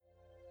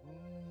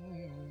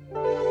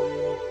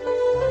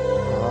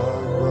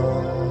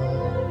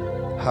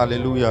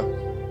Hallelujah.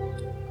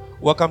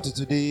 Welcome to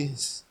today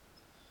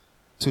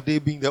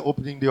being the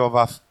opening day of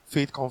our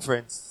faith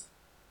conference.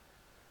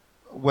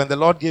 When the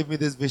Lord gave me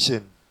this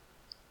vision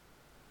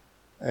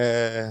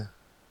that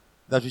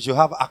we should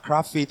have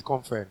Accra Faith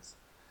Conference,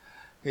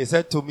 He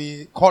said to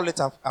me, call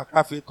it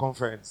Accra Faith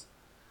Conference.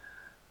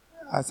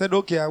 I said,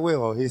 okay, I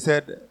will. He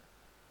said,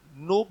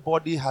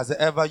 nobody has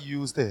ever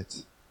used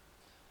it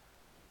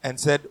and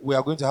said, we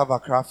are going to have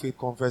Accra Faith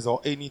Conference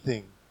or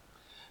anything.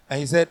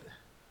 And he said,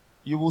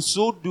 you will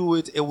so do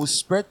it, it will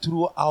spread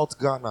throughout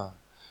Ghana.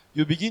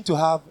 You begin to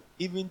have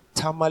even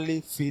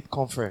Tamale Faith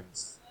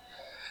Conference.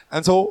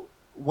 And so,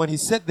 when he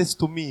said this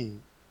to me,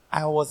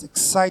 I was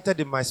excited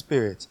in my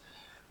spirit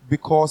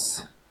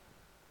because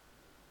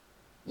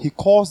he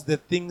calls the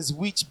things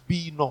which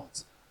be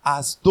not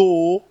as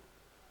though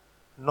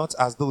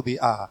they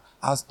are,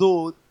 as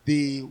though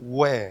they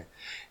were.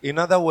 In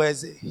other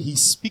words, he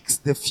speaks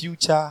the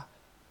future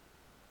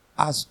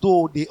as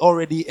though they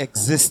already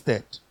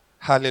existed.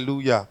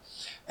 Hallelujah.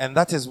 And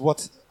that is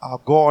what our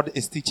God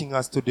is teaching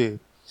us today.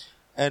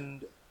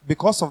 And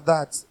because of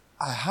that,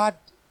 I had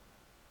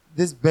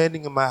this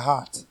burning in my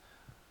heart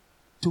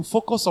to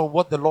focus on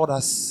what the Lord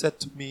has said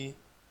to me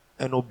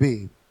and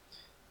obey.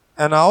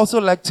 And I also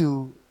like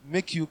to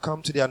make you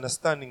come to the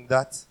understanding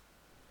that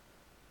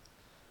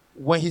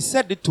when he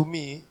said it to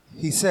me,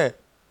 he said,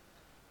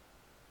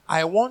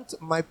 I want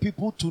my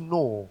people to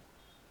know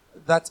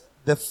that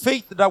the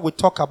faith that we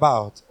talk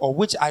about, or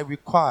which I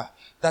require,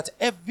 that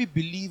every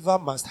believer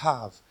must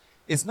have,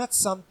 is not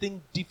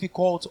something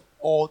difficult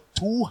or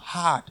too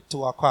hard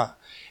to acquire.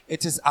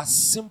 It is as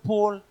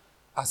simple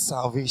as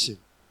salvation.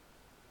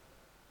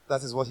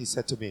 That is what he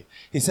said to me.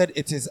 He said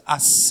it is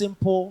as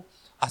simple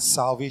as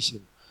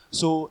salvation.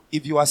 So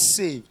if you are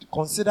saved,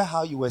 consider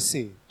how you were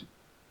saved.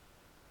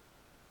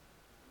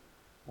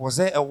 Was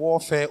there a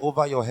warfare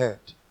over your head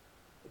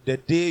the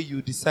day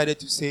you decided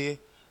to say,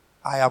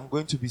 I am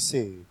going to be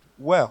saved?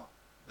 Well,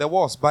 there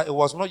was, but it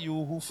was not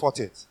you who fought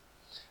it.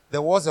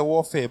 There was a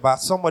warfare, but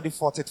somebody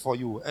fought it for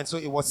you. And so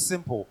it was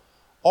simple.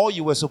 All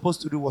you were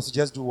supposed to do was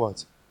just do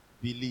what?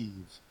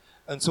 Believe.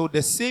 And so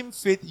the same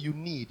faith you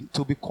need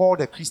to be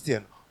called a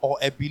Christian or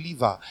a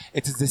believer,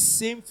 it is the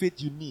same faith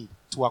you need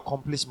to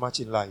accomplish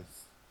much in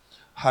life.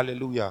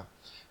 Hallelujah.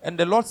 And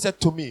the Lord said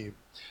to me,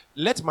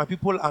 let my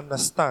people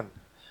understand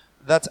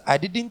that I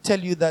didn't tell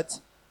you that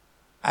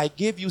I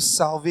gave you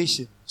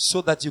salvation so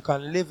that you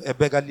can live a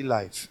beggarly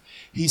life.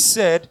 He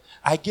said,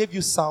 I gave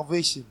you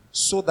salvation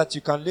so that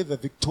you can live a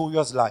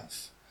victorious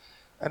life.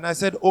 And I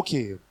said,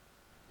 okay.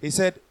 He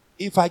said,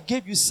 if I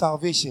gave you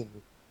salvation,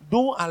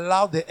 don't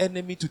allow the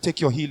enemy to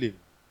take your healing.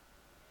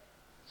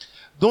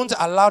 Don't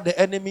allow the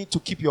enemy to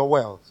keep your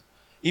wealth.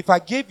 If I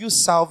gave you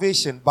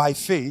salvation by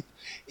faith,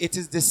 it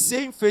is the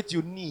same faith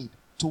you need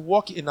to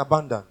walk in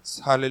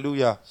abundance.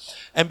 Hallelujah.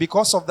 And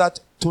because of that,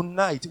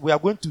 tonight we are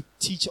going to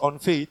teach on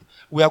faith.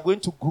 We are going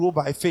to grow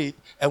by faith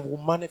and will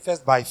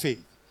manifest by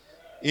faith.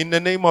 In the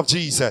name of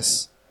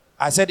Jesus.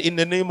 I said in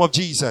the name of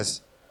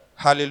Jesus.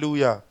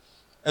 Hallelujah.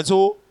 And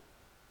so,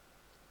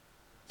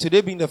 today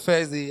being the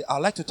first day, I'd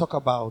like to talk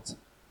about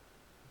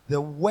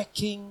the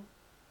working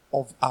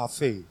of our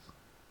faith.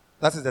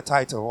 That is the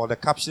title or the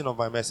caption of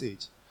my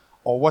message,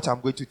 or what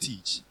I'm going to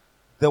teach.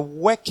 The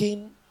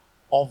working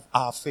of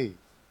our faith.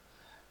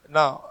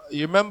 Now,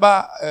 you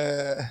remember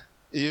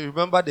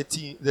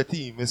the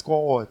theme is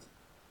called what?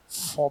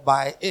 For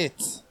by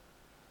it.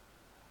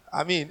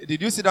 I mean,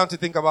 did you sit down to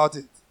think about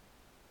it?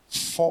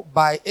 For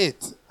by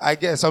it. I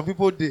guess some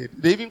people did.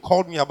 They even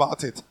called me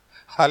about it.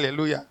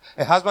 Hallelujah.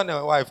 A husband and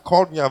a wife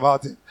called me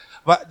about it.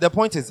 But the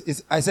point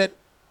is I said,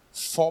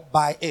 for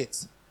by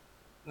it.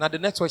 Now the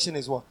next question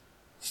is what?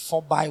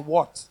 For by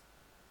what?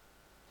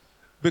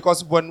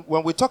 Because when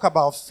we talk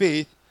about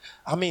faith,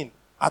 I mean,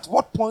 at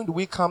what point do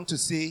we come to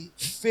say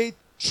faith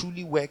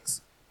truly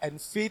works and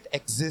faith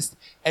exists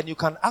and you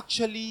can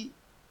actually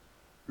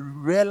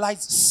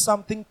realize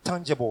something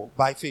tangible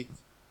by faith?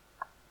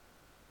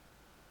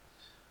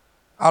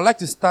 I'd like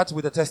to start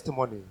with a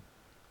testimony.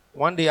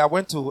 One day I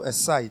went to a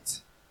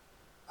site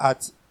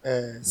at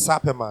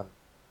Sapperman,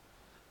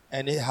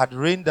 and it had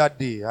rained that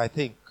day, I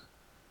think,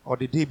 or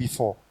the day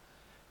before.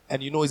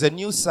 And it's a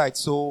new site,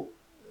 so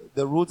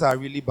the roads are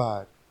really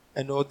bad.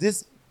 And there was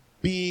this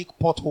big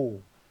pothole,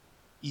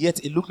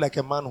 yet it looked like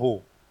a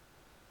manhole.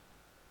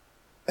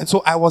 And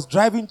so I was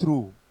driving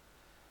through,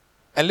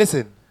 and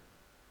listen,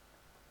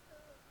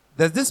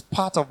 there's this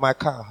part of my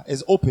car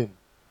is open.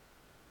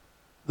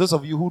 Those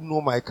of you who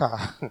know my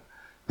car,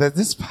 there's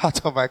this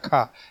part of my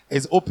car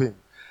is open.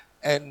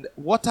 And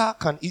water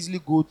can easily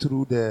go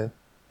through there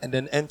and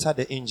then enter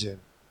the engine.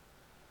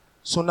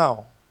 So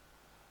now,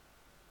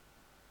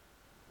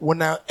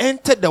 when I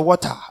entered the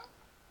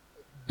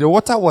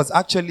water was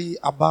actually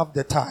above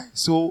the tire.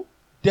 So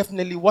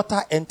definitely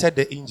water entered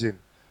the engine.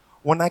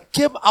 When I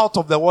came out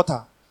of the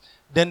water,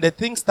 then the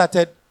thing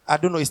started,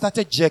 it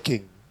started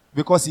jerking.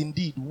 Because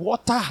indeed,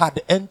 water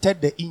had entered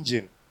the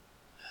engine.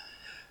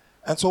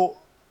 And so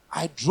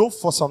I drove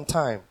for some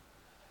time.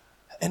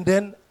 And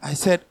then I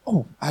said,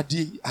 oh,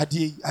 Adi,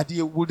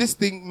 will this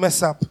thing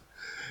mess up?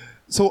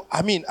 So,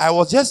 I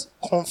was just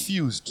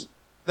confused.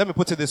 Let me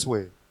put it this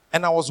way.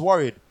 And I was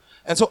worried.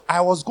 And so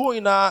I was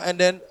going out, and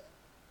then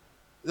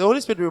the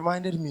Holy Spirit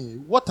reminded me,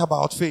 what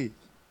about faith?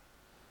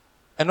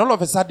 And all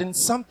of a sudden,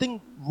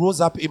 something rose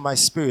up in my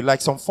spirit,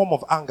 like some form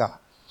of anger.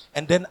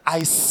 And then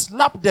I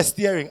slapped the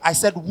steering. I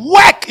said,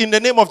 work in the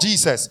name of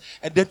Jesus.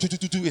 And then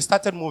it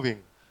started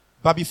moving.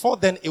 But before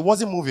then, it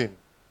wasn't moving.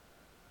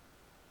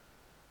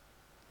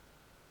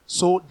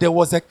 So there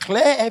was a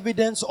clear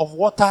evidence of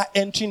water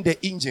entering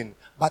the engine.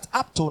 But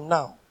up to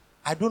now,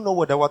 I don't know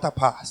where the water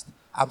passed.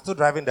 I'm still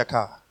driving the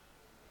car.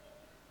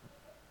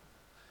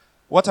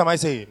 What am I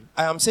saying?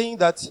 I am saying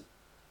that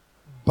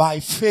by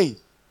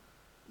faith,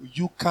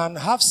 you can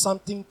have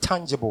something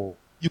tangible.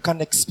 You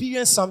can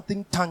experience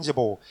something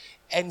tangible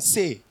and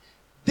say,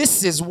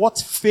 this is what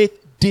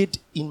faith did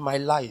in my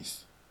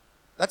life.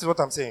 That is what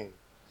I'm saying.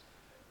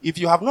 If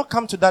you have not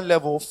come to that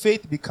level,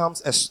 faith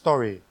becomes a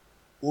story.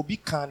 Obi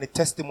can a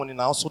testimony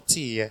now,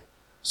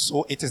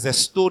 so it is a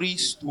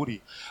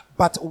story.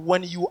 But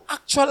when you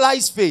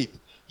actualize faith,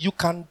 you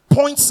can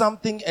point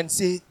something and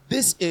say,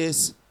 this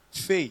is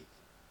faith.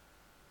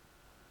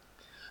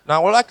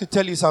 Now, I would like to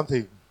tell you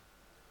something.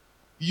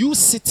 You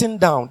sitting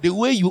down, the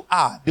way you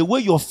are, the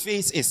way your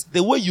face is,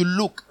 the way you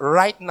look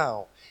right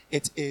now,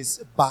 it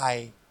is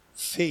by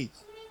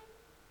faith.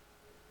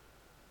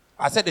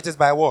 I said it is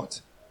by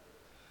what?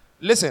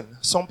 Listen,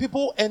 some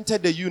people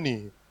entered the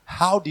uni.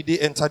 How did they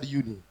enter the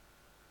uni?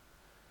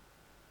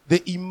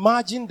 They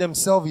imagined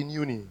themselves in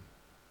uni.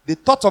 They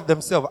thought of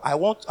themselves, I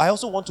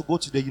also want to go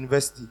to the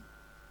university.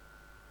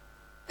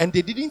 And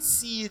they didn't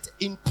see it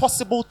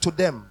impossible to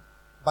them,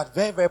 but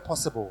very, very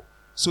possible.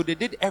 So they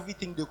did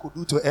everything they could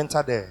do to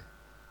enter there.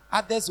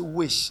 Others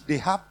wish they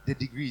have the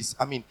degrees,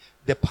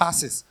 the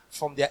passes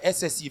from their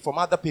SSC, from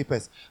other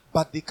papers,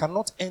 but they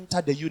cannot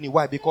enter the uni.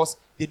 Why? Because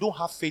they don't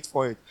have faith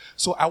for it.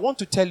 So I want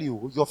to tell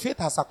you, your faith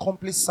has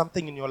accomplished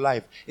something in your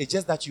life. It's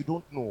just that you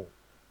don't know.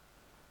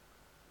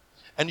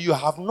 And you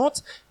have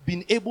not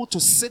been able to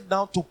sit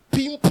down to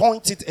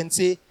pinpoint it and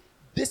say,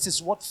 this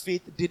is what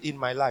faith did in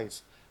my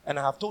life. And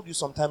I have told you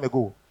some time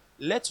ago,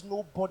 let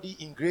nobody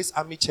in Grace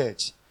Army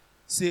Church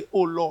say,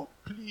 oh Lord,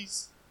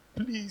 please.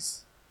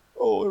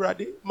 Oh,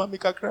 Rade,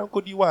 Mamika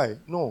Krankodi, why?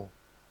 No,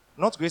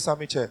 not Grace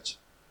Army Church.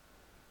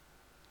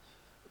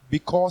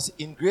 Because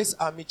in Grace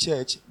Army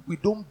Church, we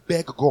don't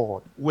beg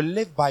God. We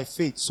live by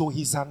faith. So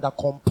he's under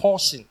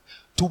compulsion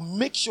to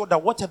make sure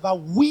that whatever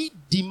we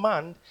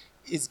demand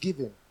is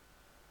given.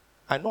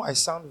 I know I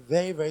sound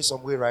very, very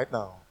some way right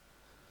now.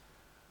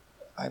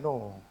 I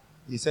know.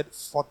 He said,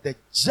 for the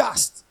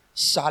just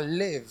shall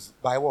live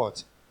by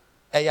what?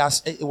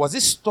 Was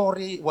this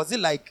story, was he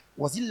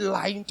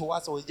lying to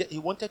us, or he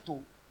wanted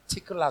to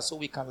tickle us so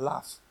we can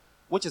laugh?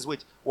 Which?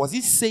 Was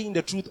he saying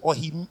the truth, or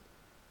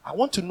I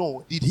want to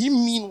know, did he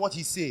mean what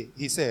he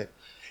said?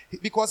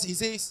 Because he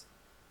says,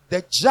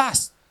 the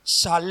just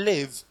shall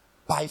live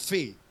by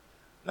faith.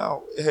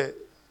 Now,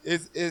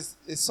 it's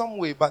some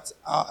way, but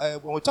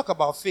when we talk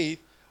about faith,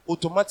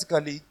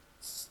 automatically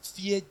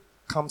fear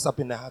comes up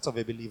in the heart of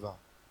a believer.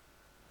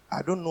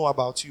 I don't know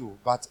about you,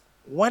 but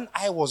when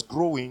I was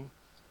growing,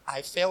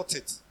 I felt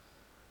it.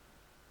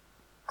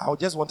 I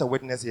just want a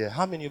witness here.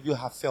 How many of you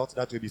have felt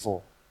that way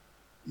before?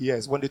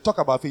 Yes, when they talk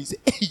about faith, you say,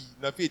 hey,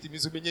 na faith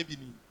means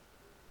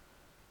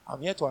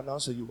I'm here to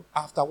announce to you,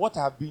 after what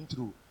I have been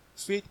through,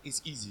 faith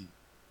is easy.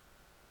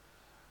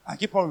 I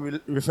keep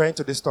on referring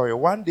to this story.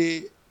 One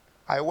day,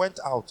 I went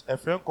out. A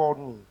friend called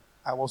me.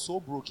 I was so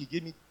broke. He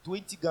gave me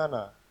 20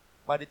 Ghana.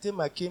 By the time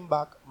I came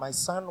back, my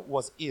son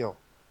was ill.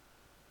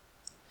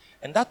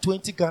 And that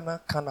 20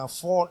 Ghana can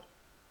afford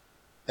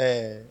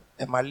a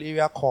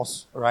malaria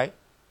course, right?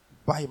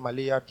 Buy a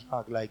malaria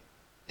drug, like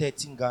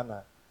 13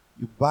 Ghana.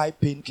 You buy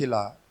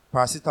painkiller,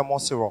 paracetamol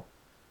syrup,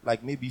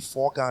 like maybe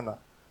 4 Ghana.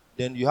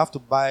 Then you have to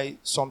buy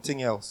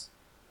something else.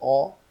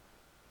 Or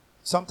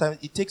sometimes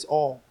it takes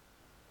all.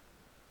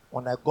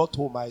 When I got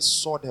home, I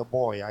saw the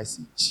boy. I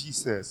said,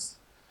 Jesus.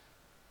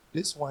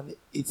 This one,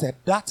 it's a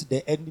dart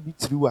the enemy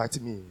threw at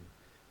me.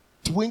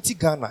 20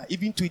 Ghana,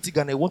 even 20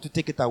 Ghana, I want to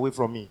take it away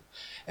from me.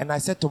 And I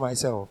said to my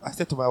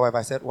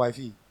wife,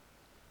 wifey,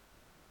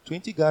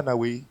 20 Ghana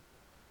away,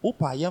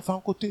 Opa,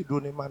 yemfa to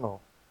do ne mano.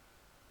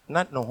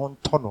 Not no hon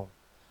tono.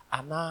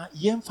 Ana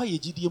yemfa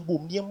yejidi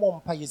boom,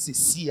 yemom pa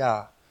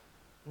yesia.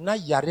 Na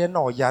yare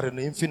na or yare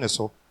no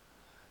infiniso.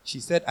 She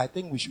said, I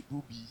think we should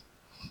do B.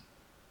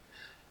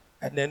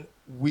 And then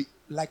we,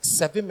 like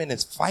 7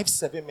 minutes,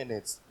 7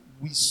 minutes,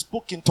 we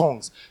spoke in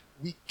tongues.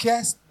 We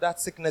cursed that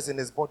sickness in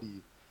his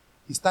body.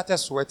 He started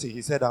sweating.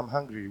 He said, I'm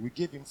hungry. We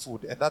gave him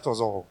food, and that was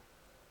all.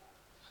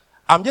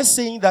 I'm just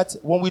saying that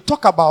when we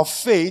talk about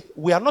faith,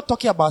 we are not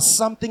talking about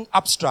something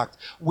abstract.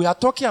 We are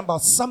talking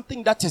about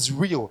something that is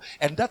real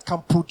and that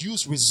can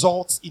produce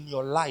results in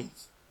your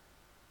life.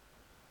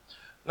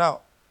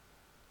 Now,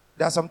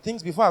 there are some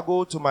things before I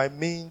go to my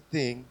main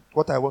thing,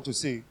 what I want to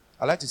say.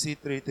 I like to say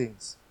 3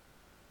 things.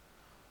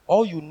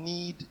 All you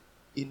need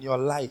in your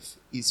life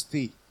is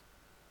faith.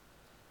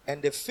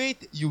 And the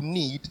faith you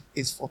need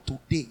is for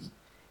today.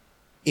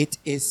 It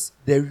is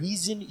the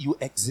reason you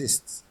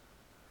exist.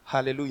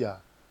 Hallelujah.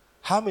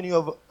 How many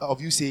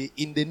of you say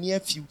in the near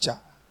future?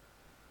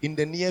 In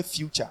the near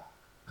future.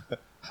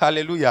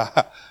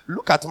 Hallelujah.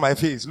 Look at my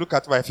face. Look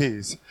at my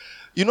face.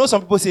 You know,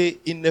 some people say,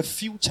 in the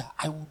future,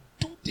 I will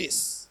do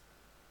this.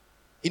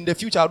 In the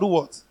future, I'll do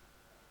what?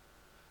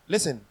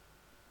 Listen.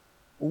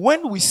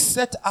 When we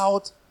set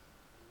out,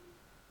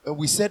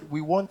 we said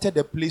we wanted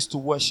a place to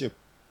worship.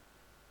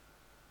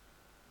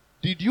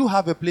 Did you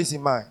have a place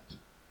in mind?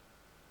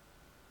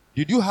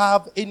 Did you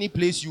have any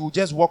place you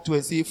just walk to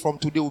and say, from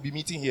today we'll be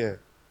meeting here?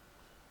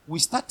 We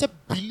started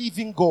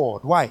believing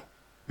God. Why?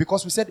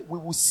 Because we said we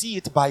will see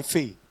it by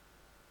faith.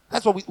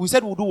 That's what we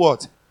said we'll do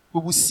what?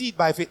 We will see it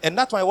by faith. And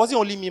that's why it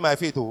wasn't only me, my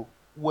faith. Oh,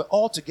 we were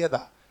all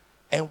together.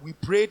 And we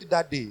prayed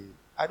that day.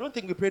 I don't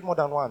think we prayed more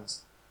than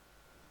once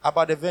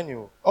about the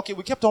venue. Okay,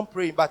 we kept on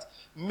praying, but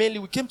mainly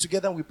we came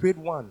together and we prayed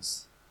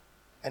once.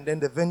 And then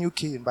the venue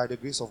came by the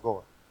grace of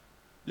God.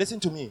 Listen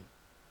to me.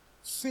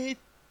 Faith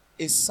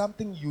is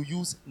something you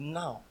use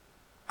now.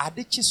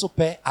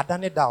 Adechisope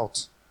adane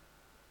doubt.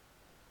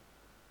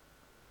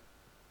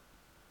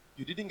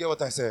 You didn't get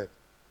what I said.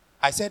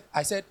 I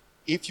said,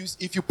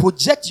 if you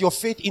project your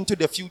faith into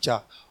the future,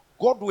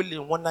 God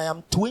willing, when I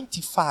am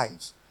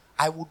 25,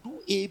 I will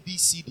do A, B,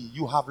 C, D.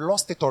 You have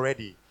lost it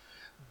already.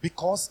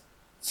 Because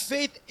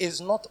faith is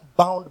not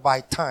bound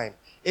by time.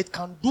 It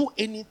can do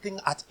anything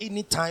at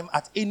any time,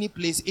 at any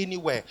place,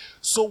 anywhere.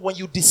 So when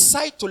you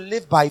decide to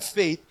live by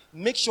faith,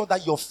 make sure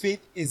that your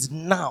faith is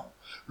now.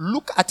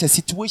 Look at a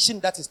situation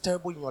that is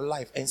terrible in your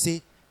life and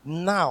say,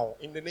 now,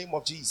 in the name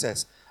of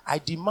Jesus, I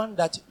demand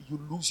that you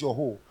lose your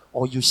hold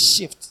or you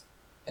shift.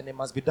 And it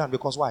must be done.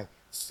 Because why?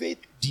 Faith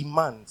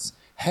demands.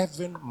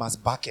 Heaven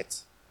must back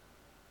it.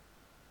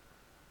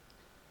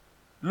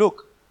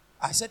 Look,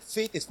 I said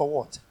faith is for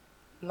what?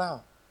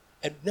 Now.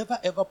 And never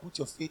ever put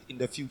your faith in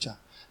the future.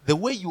 The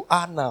way you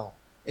are now,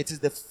 it is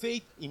the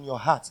faith in your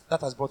heart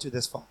that has brought you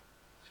this far.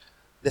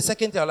 The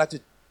second thing I'd like to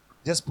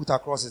just put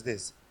across is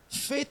this.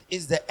 Faith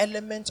is the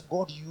element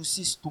God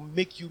uses to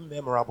make you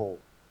memorable.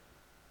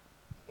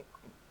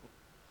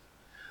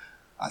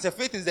 I said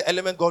faith is the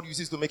element God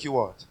uses to make you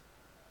what?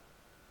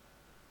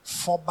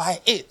 For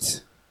by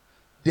it,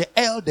 the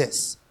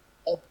elders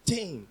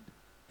obtained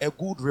a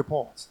good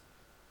report.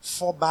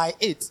 For by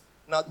it.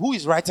 Now, who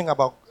is writing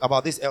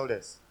about these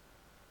elders?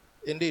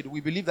 Indeed,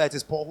 we believe that it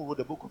is Paul who wrote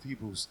the book of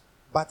Hebrews.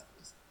 But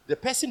the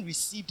person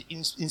received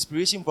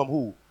inspiration from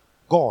who?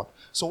 God.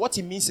 So what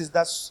it means is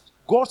that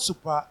God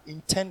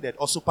superintended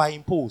or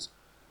superimposed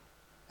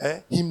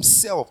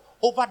himself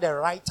over the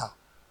writer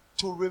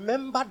to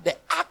remember the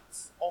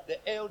acts of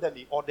the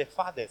elderly or the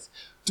fathers,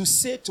 to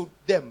say to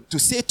them, to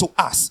say to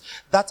us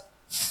that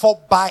for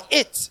by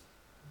it,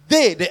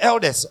 they, the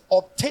elders,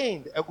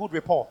 obtained a good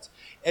report.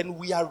 And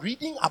we are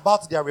reading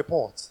about their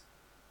report.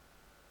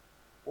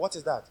 What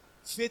is that?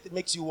 Faith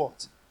makes you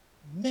what?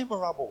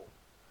 Memorable.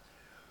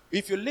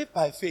 If you live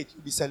by faith,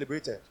 you'll be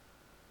celebrated.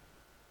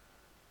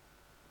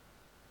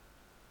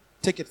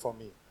 Take it from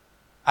me.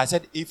 I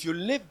said, if you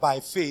live by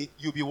faith,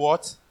 you'll be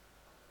what?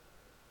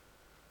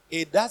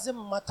 It doesn't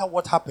matter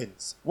what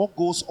happens, what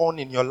goes on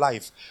in your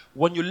life.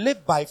 When you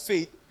live by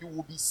faith, you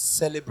will be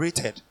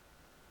celebrated.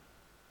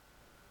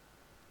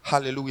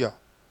 Hallelujah.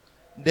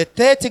 The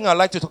third thing I'd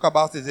like to talk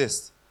about is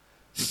this.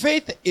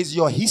 Faith is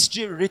your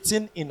history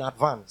written in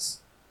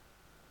advance.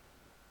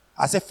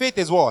 I said faith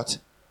is what?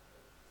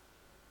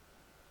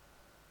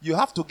 You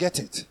have to get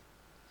it.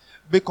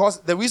 Because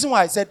the reason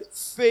why I said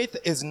faith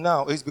is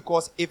now is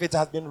because if it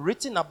has been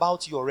written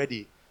about you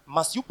already,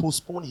 must you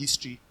postpone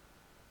history?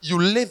 You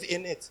live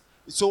in it.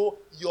 So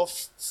your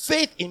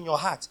faith in your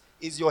heart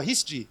is your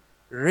history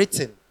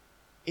written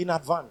in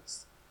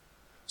advance.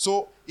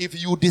 So if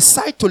you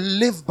decide to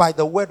live by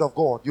the word of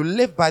God, you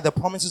live by the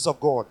promises of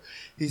God.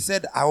 He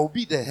said, I will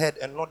be the head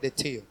and not the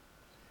tail.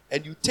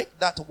 And you take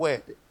that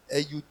word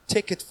and you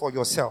take it for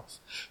yourself.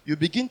 You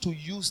begin to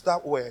use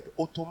that word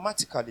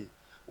automatically.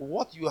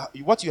 What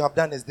you have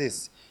done is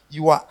this.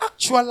 You are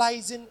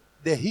actualizing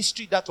the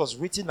history that was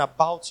written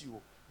about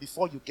you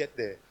before you get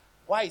there.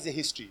 Why is it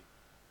history?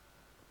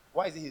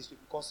 Why is it history?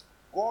 Because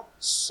God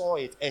saw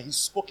it and he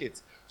spoke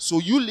it. So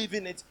you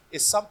living it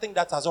is something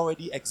that has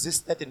already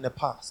existed in the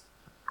past.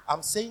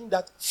 I'm saying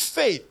that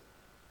faith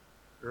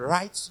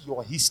writes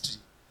your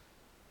history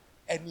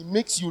and it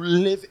makes you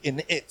live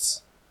in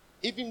it,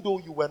 even though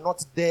you were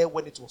not there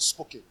when it was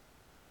spoken.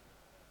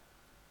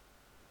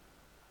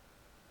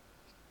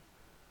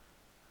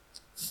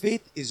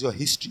 Faith is your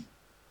history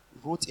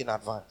wrote in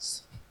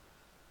advance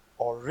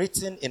or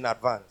written in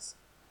advance.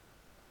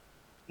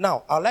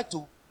 Now, I'd like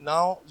to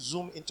now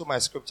zoom into my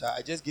scripture.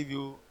 I just give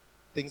you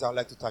things I'd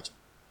like to touch on.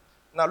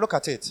 Now, look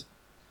at it.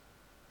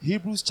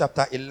 Hebrews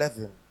chapter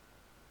 11,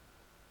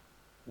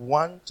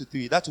 1 to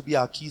 3. That will be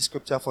our key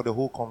scripture for the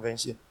whole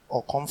convention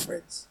or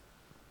conference.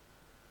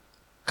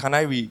 Can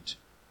I read?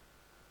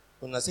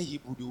 When I say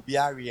Hebrew, it will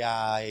be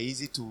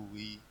easy to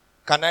read.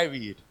 Can I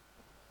read?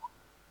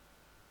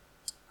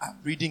 I'm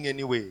reading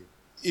anyway.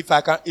 If I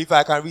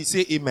can read,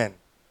 say amen.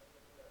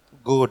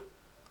 Good.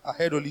 I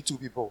heard only two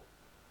people.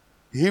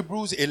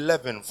 Hebrews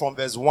 11 from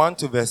verse 1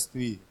 to verse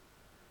 3.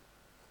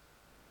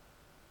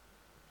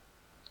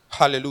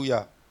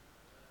 Hallelujah.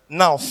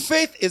 Now,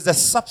 faith is the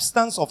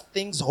substance of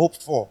things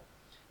hoped for,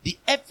 the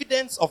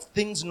evidence of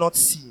things not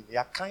seen.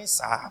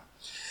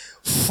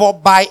 For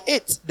by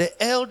it the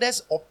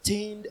elders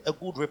obtained a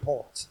good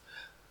report.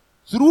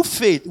 Through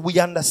faith, we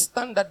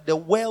understand that the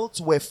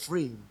worlds were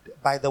framed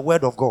by the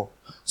word of God,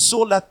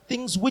 so that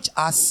things which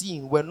are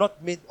seen were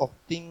not made of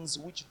things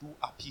which do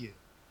appear.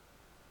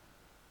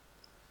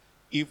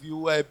 If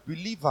you are a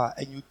believer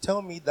and you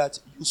tell me that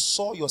you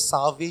saw your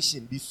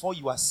salvation before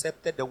you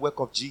accepted the work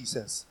of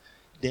Jesus,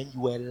 then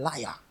you are a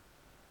liar.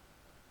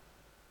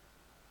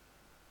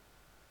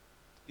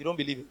 You don't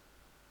believe it?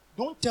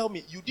 Don't tell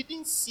me you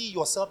didn't see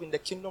yourself in the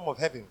kingdom of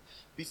heaven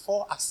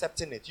before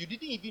accepting it. You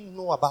didn't even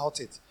know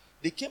about it.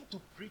 They came to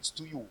preach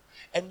to you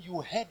and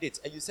you heard it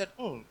and you said,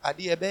 are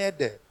they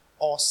there?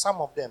 Or some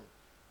of them,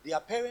 their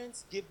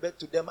parents gave birth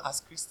to them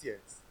as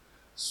Christians.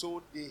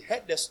 So they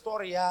heard the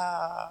story,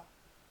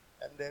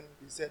 and then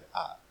they said,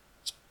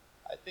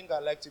 I think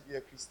I'd like to be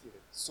a Christian.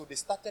 So they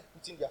started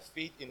putting their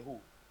faith in who?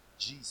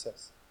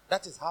 Jesus.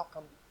 That is how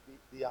come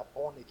they are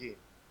born again.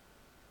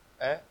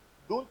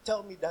 Don't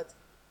tell me that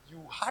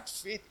you had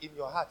faith in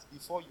your heart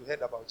before you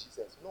heard about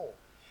Jesus. No.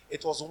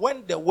 It was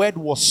when the word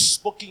was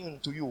spoken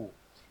to you,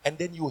 and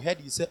then you heard,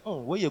 you said,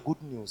 where your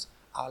good news?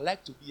 I'd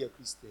like to be a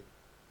Christian.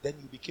 Then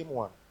you became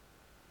one.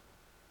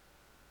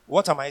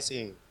 What am I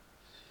saying?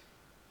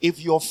 If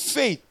your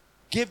faith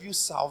gave you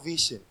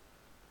salvation,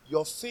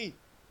 your faith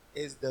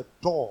is the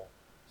door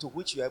to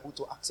which you are able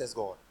to access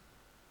God.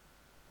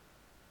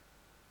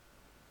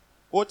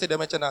 What did I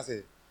mention? I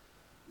say?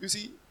 You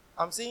see,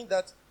 I'm saying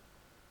that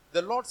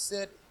the Lord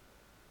said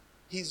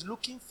He's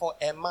looking for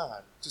a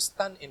man to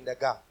stand in the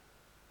gap.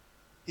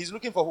 He's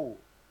looking for who?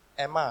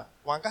 A man.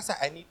 One guy said,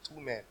 I need 2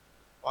 men.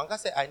 One guy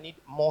said, I need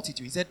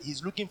multitude. He said,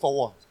 He's looking for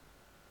what?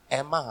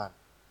 A man.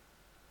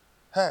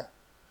 Hey,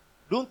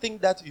 don't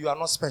think that you are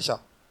not special.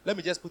 Let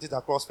me just put it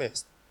across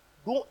first.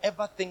 Don't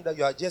ever think that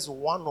you are just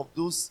one of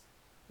those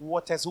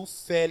waters who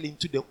fell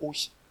into the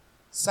ocean,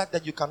 such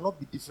that you cannot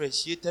be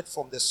differentiated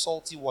from the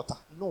salty water.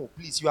 No,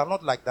 please, you are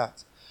not like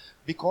that.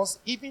 Because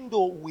even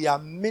though we are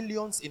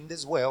millions in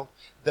this world,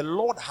 the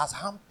Lord has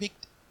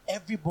handpicked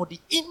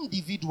everybody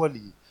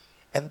individually.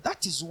 And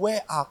that is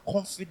where our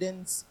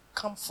confidence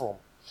comes from.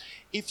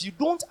 If you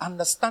don't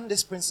understand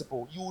this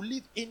principle, you will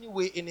live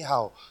anyway,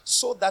 anyhow.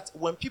 So that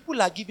when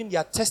people are giving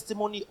their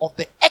testimony of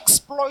the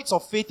exploits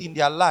of faith in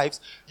their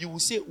lives, you will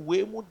say,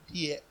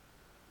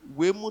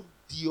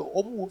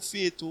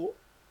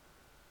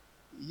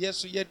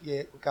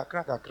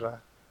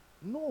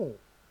 no,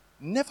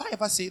 never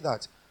ever say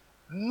that.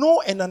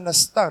 Know and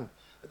understand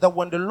that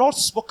when the Lord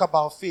spoke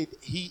about faith,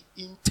 He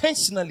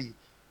intentionally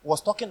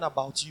was talking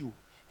about you.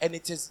 And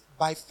it is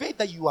by faith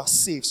that you are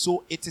saved.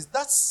 So it is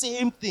that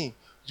same thing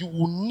you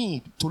will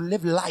need to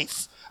live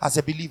life as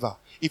a believer.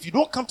 If you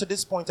don't come to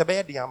this point, if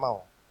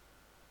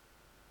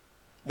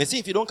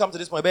you don't come to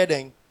this point,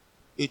 it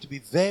will be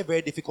very,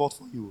 very difficult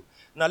for you.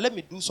 Now, let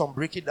me do some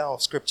breaking down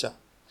of scripture.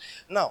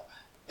 Now,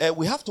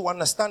 we have to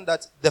understand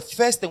that the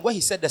first thing, where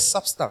he said the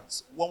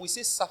substance, when we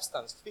say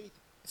substance,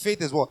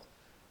 faith is what?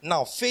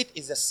 Now, faith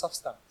is a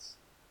substance.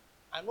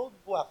 I know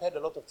people have heard a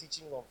lot of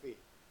teaching on faith.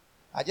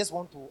 I just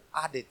want to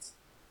add it,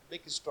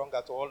 make it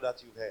stronger to all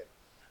that you've heard.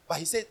 But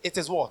he said it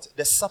is what?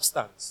 The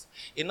substance.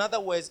 In other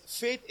words,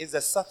 faith is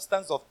the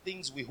substance of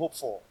things we hope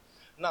for.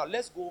 Now,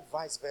 let's go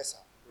vice versa,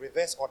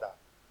 reverse order.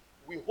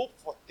 We hope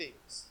for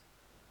things,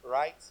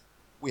 right?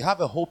 We have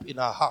a hope in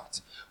our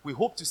heart. We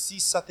hope to see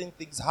certain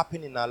things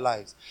happen in our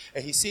lives.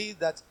 And he says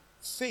that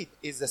faith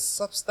is the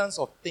substance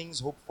of things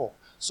hoped for.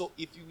 So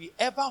if we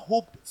ever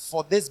hoped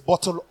for this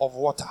bottle of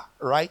water,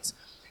 right?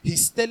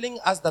 He's telling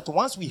us that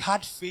once we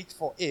had faith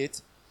for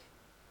it,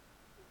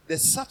 the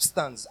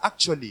substance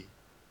actually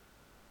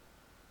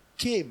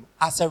came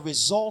as a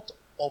result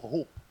of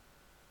hope.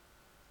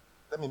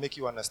 Let me make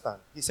you understand.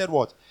 He said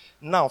what?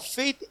 Now,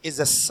 faith is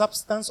a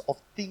substance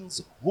of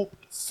things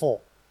hoped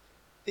for.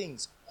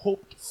 Things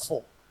hoped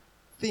for.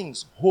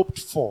 Things hoped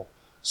for.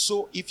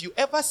 So if you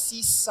ever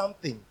see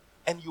something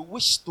and you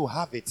wish to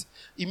have it,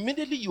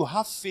 immediately you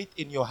have faith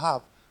in your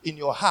heart,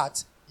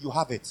 you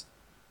have it.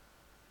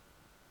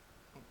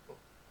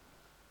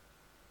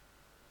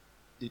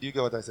 Did you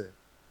get what I said?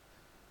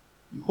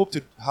 You hope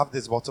to have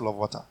this bottle of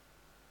water.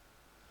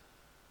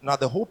 Now,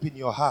 the hope in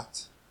your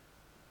heart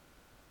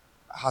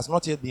has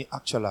not yet been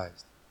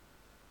actualized.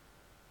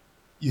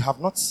 You have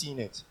not seen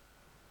it.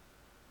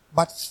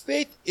 But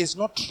faith is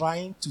not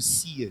trying to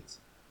see it.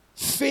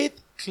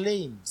 Faith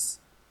claims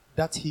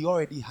that he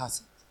already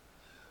has it.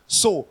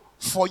 So,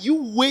 for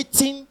you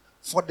waiting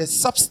for the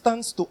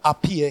substance to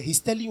appear, he's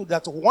telling you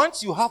that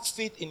once you have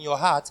faith in your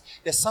heart,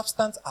 the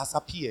substance has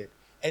appeared.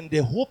 And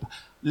the hope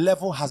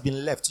level has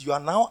been left. You are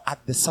now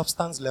at the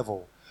substance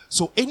level.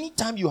 So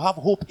anytime you have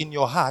hope in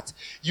your heart,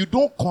 you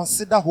don't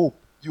consider hope.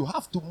 You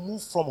have to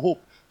move from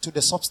hope to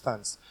the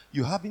substance.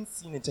 You haven't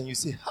seen it and you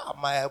say,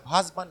 my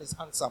husband is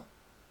handsome.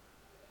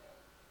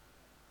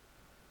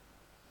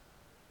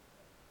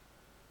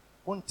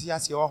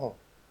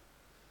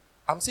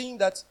 I'm saying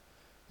that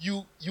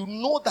You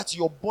know that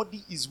your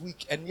body is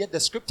weak, and yet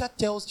the scripture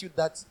tells you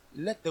that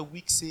let the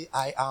weak say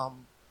I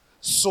am.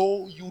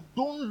 So you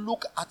don't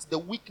look at the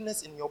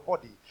weakness in your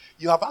body.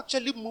 You have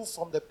actually moved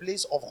from the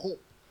place of hope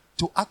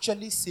to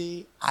actually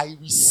say, I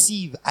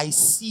receive, I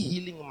see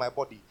healing in my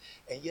body.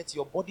 And yet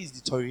your body is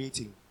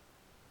deteriorating.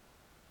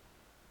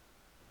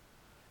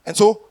 And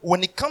so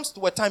when it comes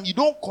to a time, you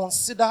don't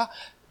consider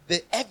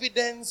the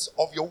evidence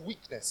of your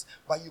weakness,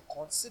 but you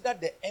consider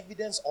the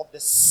evidence of the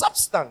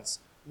substance,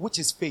 which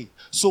is faith.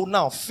 So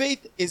now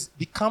faith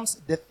becomes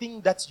the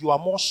thing that you are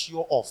more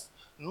sure of,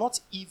 not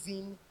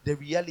even the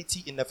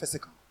reality in the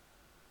physical.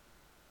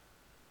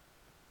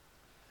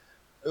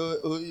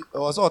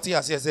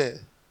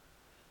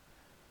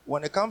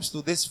 When it comes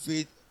to this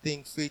faith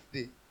thing,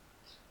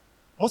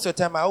 most of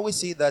the time I always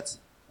say that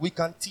we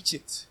can teach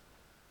it,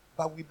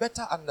 but we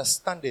better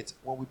understand it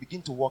when we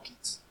begin to walk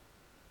it.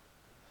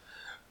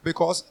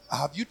 Because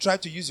have you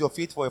tried to use your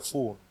faith for a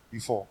phone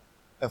before?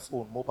 A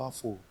phone, mobile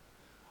phone.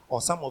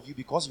 Or some of you,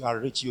 because you are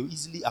rich, you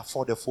easily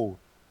afford a phone.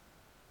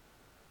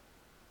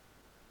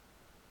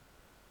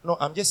 No,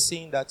 I'm just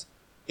saying that,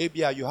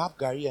 ABI, you have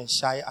Gary and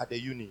Shai at the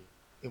uni.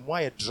 In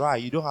why dry,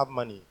 you don't have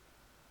money.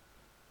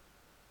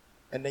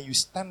 And then you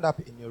stand up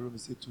in your room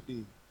and say,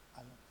 today, I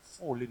am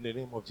full in the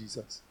name of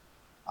Jesus.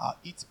 I'll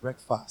eat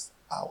breakfast.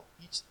 I'll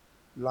eat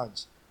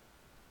lunch.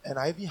 And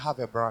I even have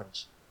a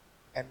brunch.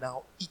 And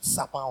now eat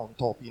supper on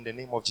top in the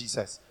name of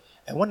Jesus.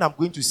 And when I'm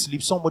going to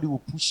sleep, somebody will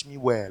push me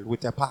well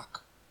with a pack.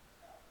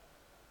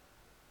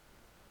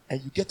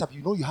 And you get up,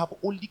 you know you have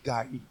only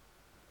Gary.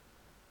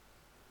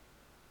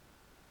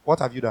 What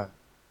have you done?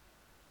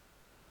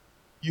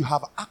 You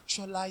have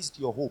actualized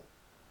your hope,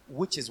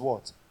 which is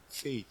what?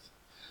 Faith.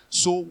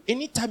 So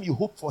anytime you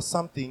hope for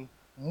something,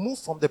 move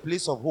from the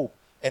place of hope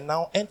and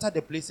now enter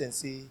the place and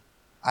say,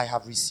 I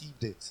have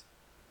received it.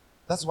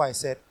 That's why I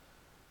said,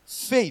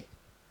 faith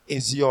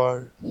is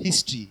your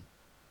history.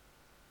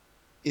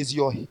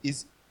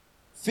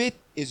 Faith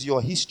is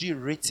your history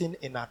written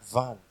in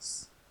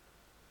advance.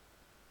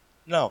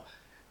 Now,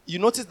 you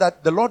notice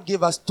that the Lord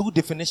gave us two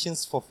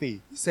definitions for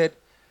faith. He said,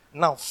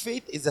 now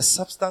faith is the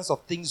substance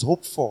of things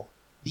hoped for,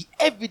 the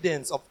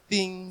evidence of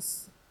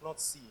things not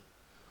seen.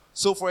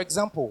 So, for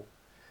example,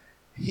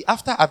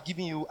 after I've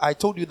given you, I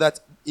told you that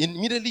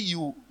immediately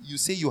you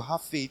say you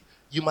have faith,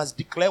 you must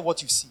declare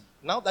what you see.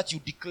 Now that you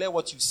declare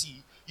what you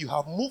see, you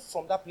have moved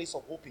from that place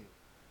of hoping.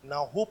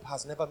 Now, hope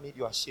has never made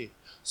you ashamed.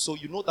 So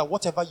you know that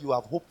whatever you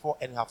have hoped for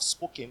and have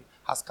spoken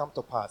has come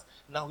to pass.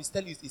 Now he's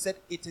telling you, he said,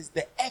 it is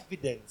the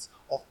evidence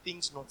of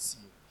things not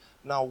seen.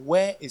 Now,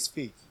 where is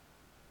faith?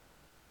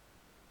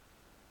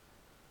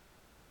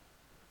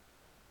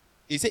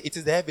 He said, it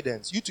is the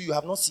evidence. You too, you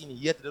have not seen it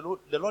yet.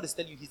 The Lord is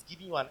telling you, he's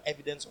giving you an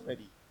evidence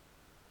already.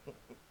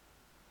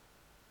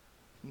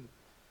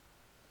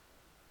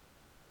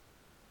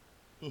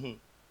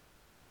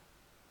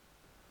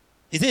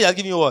 He said, he has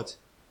given you what?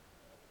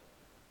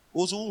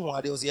 Also,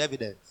 there was the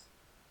evidence.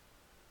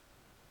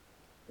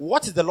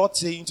 What is the Lord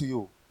saying to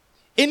you?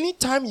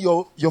 Anytime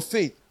your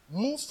faith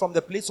moves from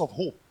the place of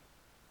hope,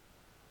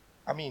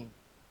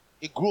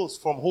 it grows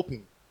from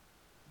hoping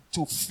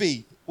to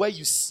faith, where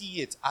you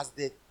see it as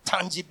the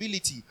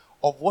tangibility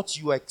of what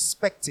you are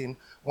expecting.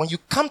 When you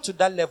come to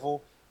that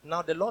level,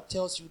 now the Lord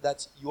tells you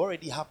that you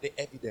already have the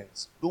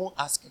evidence. Don't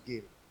ask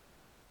again.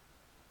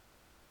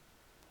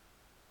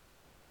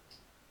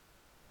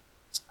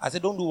 I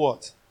said, don't do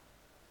what?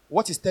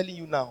 What is telling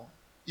you now?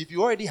 If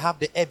you already have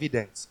the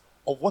evidence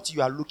of what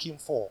you are looking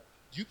for,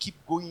 you keep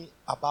going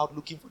about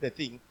looking for the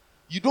thing.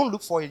 You don't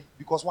look for it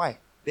because why?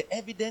 The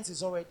evidence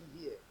is already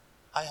here.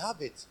 I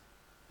have it.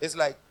 It's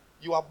like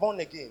you are born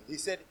again. He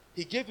said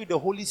he gave you the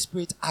Holy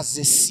Spirit as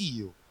a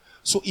seal.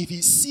 So if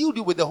he sealed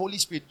you with the Holy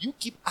Spirit, you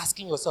keep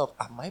asking yourself,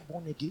 am I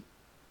born again?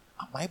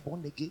 Am I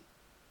born again?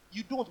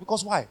 You don't,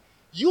 because why?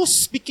 You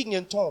speaking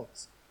in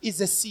tongues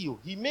is a seal.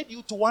 He made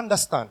you to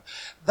understand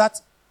that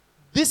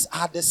these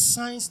are the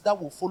signs that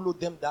will follow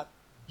them that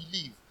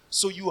believe.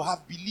 So you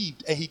have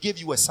believed and he gave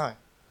you a sign.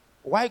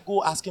 Why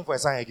go asking for a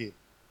sign again?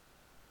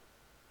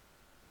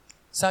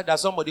 So that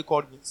somebody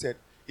called me and said,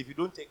 if you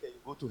don't take it,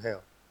 you go to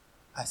hell.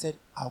 I said,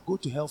 I'll go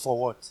to hell for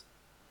what?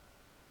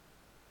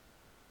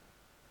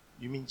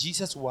 You mean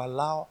Jesus will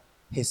allow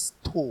his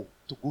toe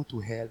to go to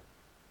hell?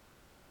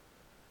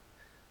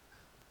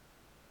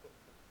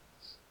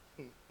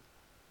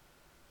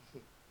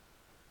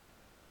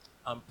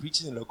 I'm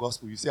preaching in the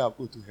gospel. You say I'll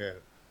go to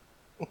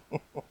hell.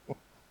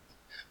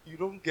 You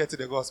don't get to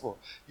the gospel.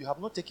 You have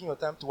not taken your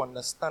time to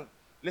understand.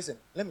 Listen,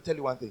 let me tell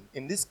you one thing.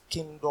 In this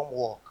kingdom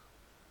walk,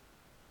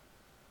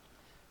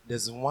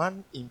 there's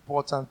one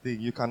important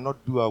thing you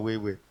cannot do away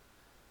with.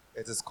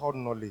 It is called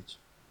knowledge.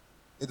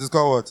 It is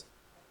called what?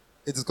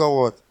 It is called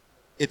what?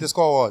 It is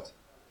called what?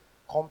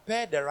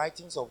 Compare the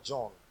writings of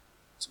John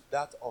to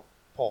that of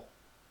Paul.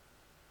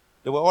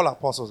 They were all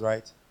apostles,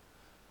 right?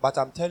 But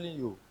I'm telling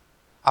you,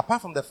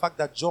 apart from the fact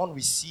that John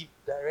received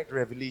direct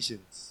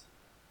revelations,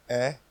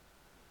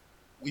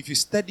 if you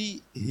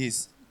study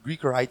his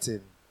Greek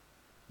writing,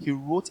 he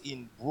wrote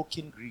in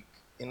broken Greek.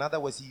 In other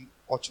words, he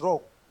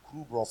ochro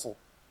kru brofo.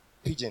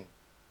 pidgin.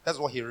 That's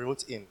what he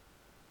wrote in.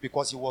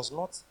 Because he was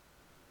not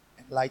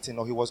enlightened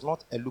or he was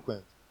not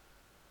eloquent.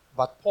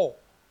 But Paul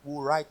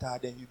will write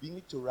that, then he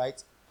begin to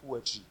write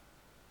poetry.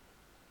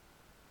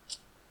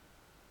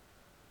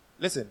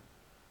 Listen,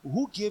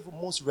 who gave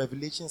most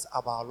revelations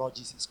about our Lord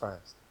Jesus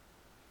Christ?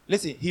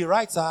 Listen, he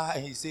writes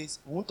and he says,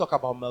 we won't talk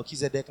about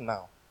Melchizedek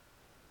now.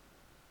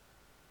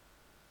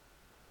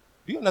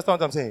 Do you understand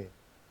what I'm saying?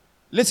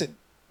 Listen,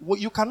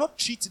 you cannot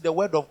treat the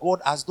word of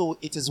God as though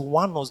it is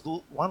one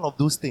of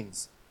those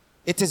things.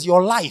 It is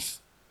your life.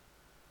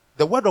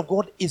 The word of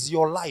God is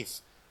your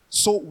life.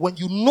 So when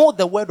you know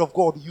the word of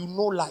God, you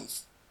know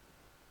life.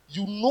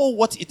 You know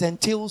what it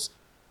entails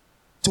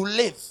to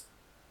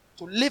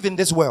live in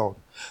this world.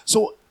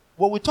 So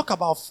when we talk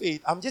about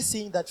faith, I'm just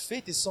saying that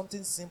faith is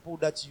something simple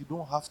that you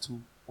don't have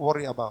to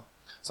worry about.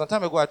 Some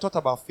time ago, I taught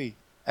about faith,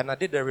 and I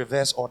did the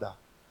reverse order.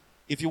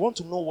 If you want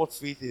to know what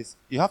faith is,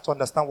 you have to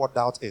understand what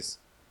doubt is.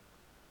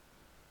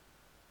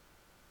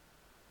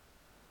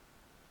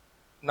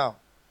 Now,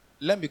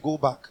 let me go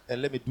back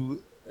and let me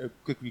do a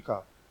quick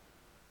recap.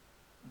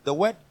 The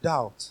word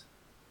doubt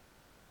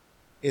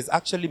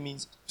actually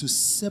means to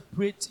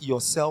separate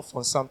yourself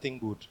from something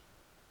good.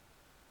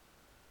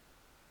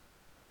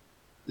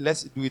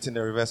 Let's do it in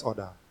the reverse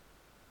order.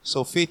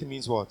 So faith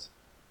means what?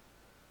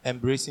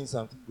 Embracing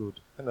something good.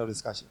 End of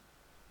discussion.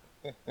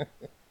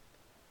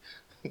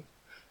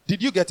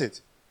 Did you get it?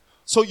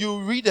 So you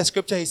read the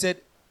scripture, he said,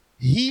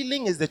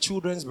 healing is the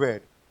children's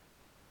bread.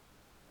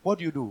 What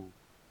do?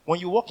 When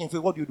you walk in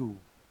faith, what do?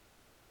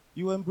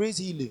 You embrace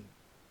healing.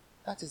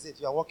 That is it.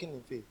 You are walking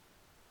in faith.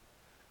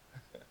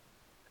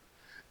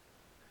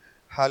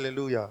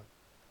 Hallelujah.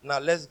 Now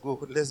let's go.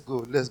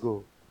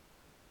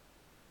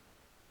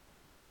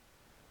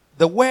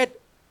 The word,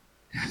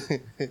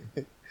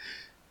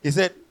 he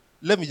said,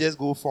 let me just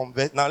go from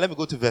verse, now let me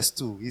go to verse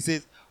 2. He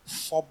says,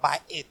 for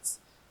by it,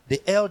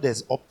 the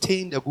elders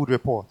obtained a good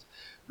report.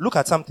 Look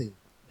at something.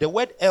 The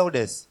word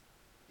elders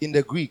in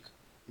the Greek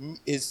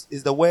is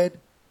the word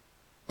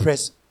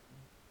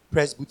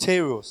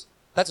presbyterios.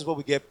 That is what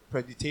we get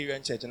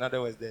Presbyterian church. In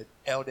other words, the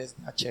elders,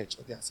 their church.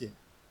 What they are saying.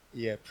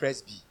 Yeah,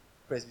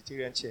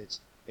 Presbyterian church.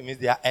 It means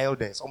they are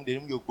elders. What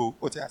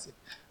they are saying.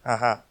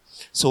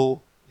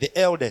 So the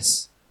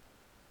elders.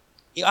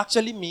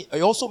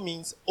 It also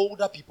means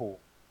older people.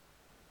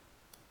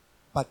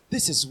 But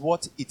this is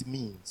what it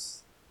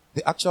means.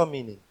 The actual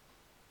meaning.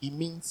 It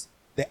means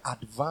the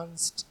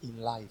advanced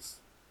in life.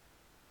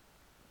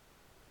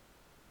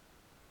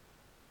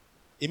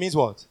 It means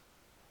what?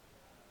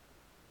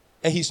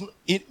 And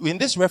in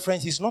this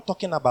reference, he's not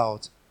talking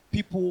about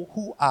people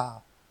who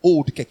are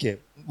old keke.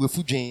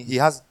 He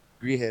has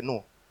gray hair.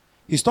 No.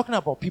 He's talking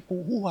about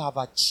people who have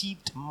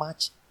achieved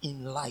much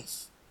in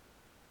life.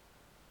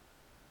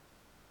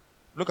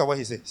 Look at what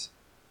he says.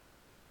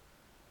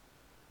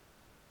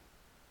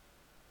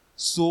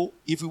 So,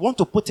 if we want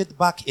to put it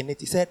back in it,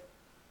 he said,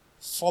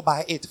 for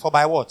by it. For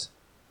by what?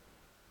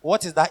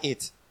 What is that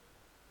it?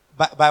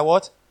 By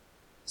what?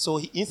 So,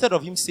 instead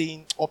of him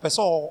saying, or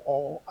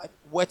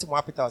what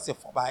I'll say,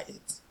 for by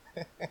it.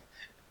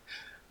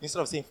 Instead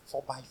of saying,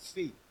 for by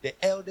faith, the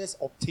elders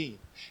obtained.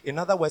 In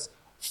other words,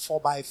 for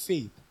by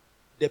faith,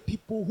 the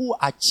people who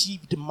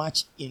achieved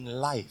much in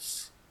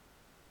life.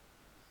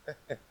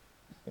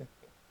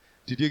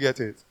 Did you get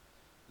it?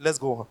 Let's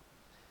go on.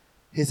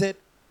 He said,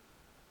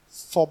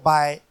 for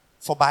by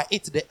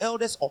it, the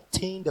elders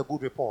obtained a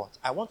good report.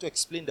 I want to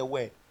explain the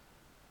word.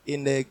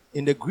 In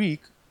the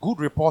Greek, good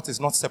report is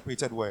not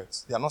separated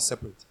words. They are not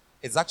separate.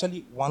 It's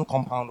actually one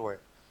compound word.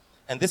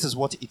 And this is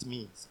what it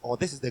means. Or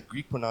this is the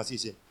Greek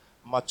pronunciation.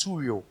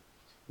 Maturio.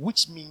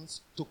 Which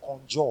means to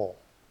conjure.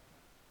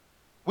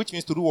 Which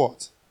means to do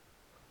what?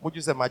 Would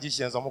you say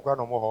magicians?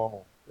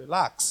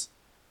 Relax.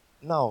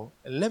 Now,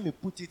 let me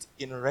put it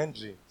in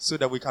rendering so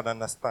that we can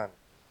understand.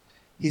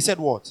 He said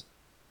what?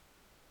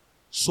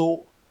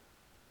 So,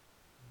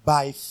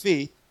 by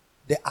faith,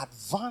 the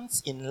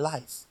advance in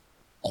life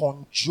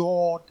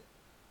conjured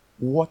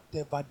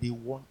whatever they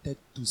wanted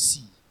to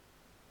see.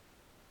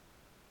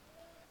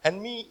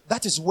 And me,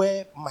 that is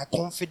where my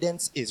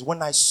confidence is.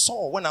 When I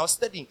was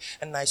studying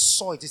and I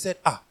saw it, he said,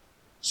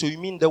 so you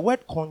mean the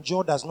word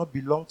conjure does not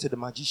belong to the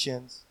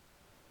magicians?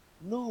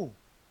 No.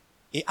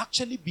 It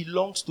actually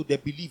belongs to the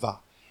believer.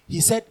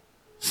 He said,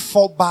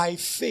 for by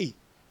faith,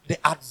 the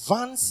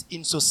advance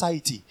in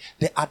society,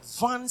 the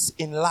advance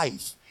in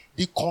life,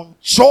 they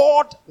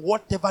conjured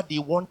whatever they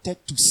wanted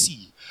to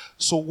see.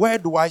 So where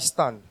do I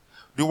stand?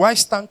 Do I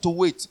stand to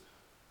wait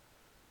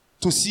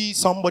to see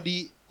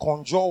somebody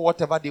conjure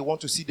whatever they want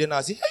to see? Then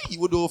I say, hey,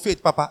 you would do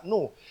faith, Papa.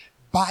 No.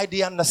 By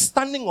the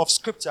understanding of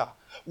scripture,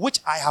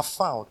 which I have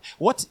found,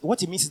 what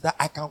it means is that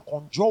I can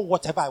conjure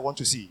whatever I want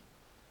to see.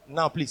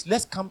 Now, please,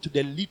 let's come to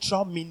the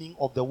literal meaning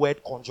of the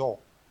word conjure.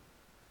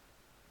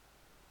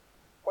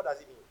 What does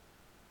it mean?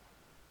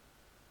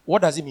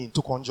 What does it mean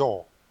to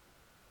conjure?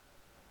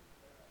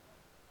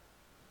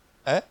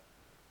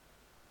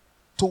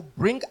 To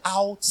bring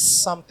out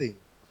something.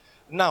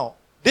 Now,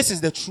 this is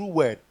the true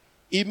word.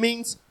 It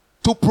means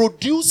to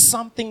produce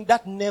something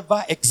that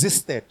never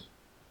existed.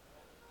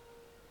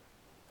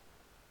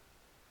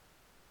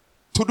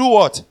 To do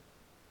what?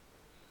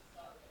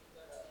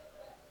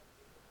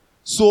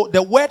 So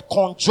the word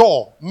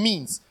conjure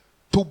means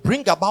to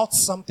bring about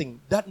something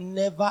that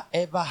never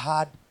ever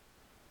had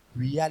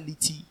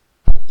reality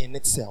in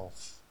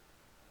itself.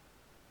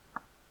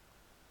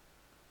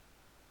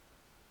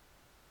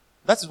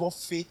 That is what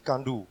faith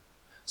can do.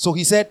 So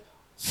he said,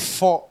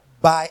 for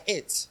by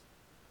it,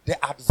 the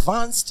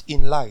advanced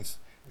in life,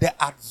 the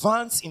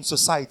advanced in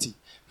society,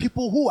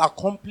 people who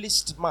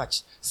accomplished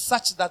much,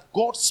 such that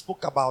God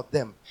spoke about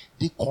them,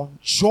 they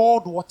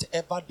conjured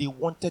whatever they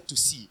wanted to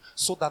see,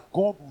 so that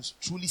God will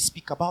truly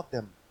speak about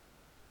them.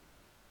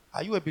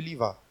 Are you a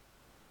believer?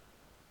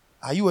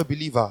 Are you a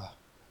believer?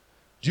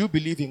 Do you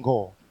believe in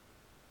God?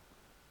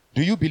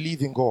 Do you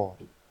believe in God?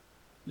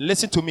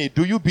 Listen to me.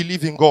 Do you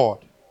believe in God?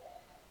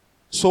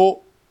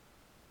 So,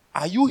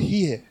 are you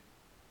here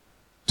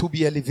to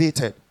be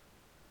elevated?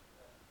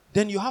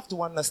 Then you have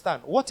to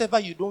understand, whatever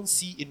you don't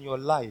see in your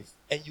life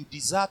and you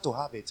desire to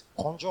have it,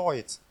 conjure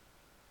it.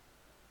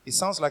 It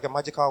sounds like a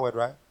magical word,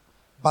 right?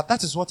 But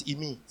that is what it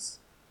means.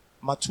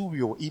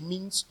 Maturio, it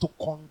means to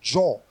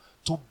conjure,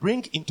 to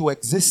bring into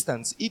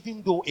existence,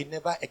 even though it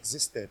never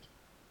existed.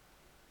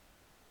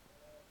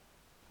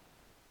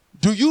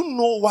 Do you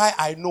know why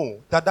I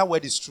know that that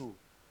word is true?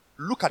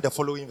 Look at the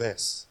following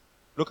verse.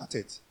 Look at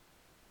it.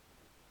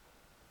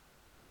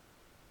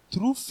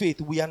 Through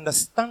faith, we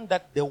understand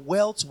that the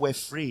worlds were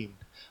framed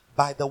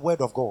by the word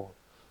of God,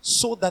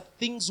 so that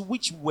things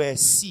which were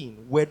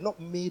seen were not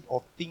made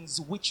of things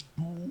which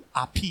do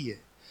appear.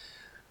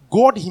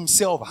 God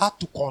himself had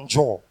to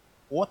conjure.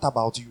 What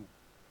about you?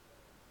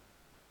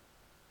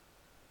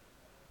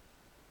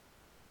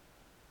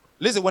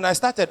 Listen, when I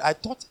started, I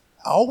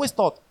always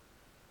thought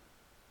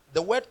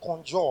the word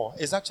conjure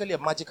is actually a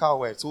magical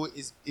word. So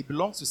it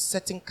belongs to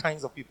certain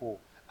kinds of people.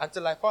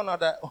 Until I found out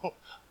that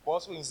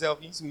also himself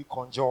used to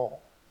conjure.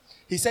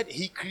 He said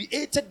he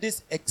created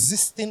this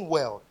existing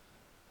world,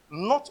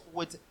 not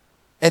with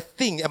a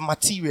thing, a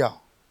material.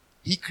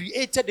 He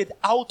created it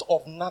out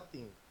of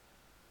nothing.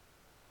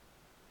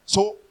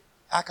 So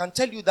I can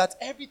tell you that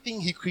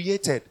everything he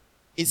created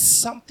is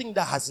something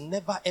that has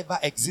never ever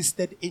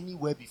existed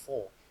anywhere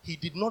before. He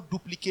did not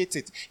duplicate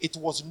it. It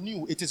was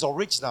new. It is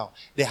original.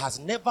 There has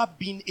never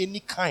been any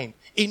kind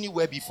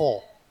anywhere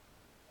before.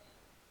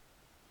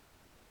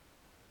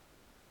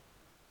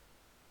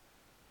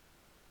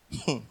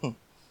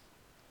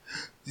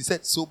 He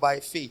said, so by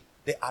faith,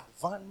 they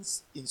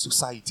advance in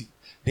society.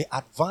 They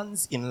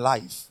advance in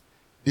life.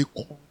 They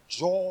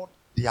conjured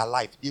their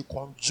life. They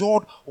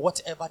conjured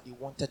whatever they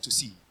wanted to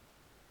see.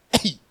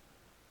 Hey,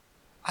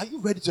 are you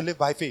ready to live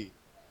by faith?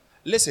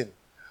 Listen,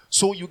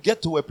 so you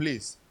get to a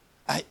place.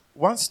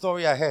 One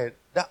story I heard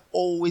that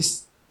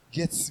always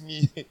gets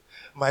me,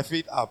 my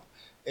faith up,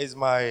 is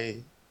my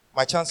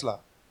chancellor.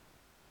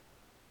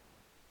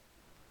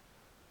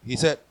 He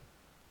said,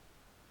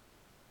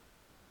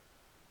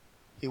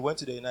 he went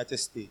to the United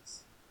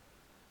States.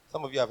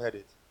 Some of you have heard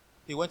it.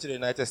 He went to the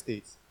United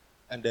States,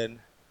 and then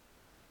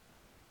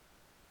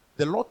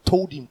the Lord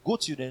told him, go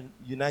to the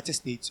United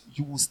States.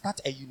 You will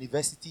start a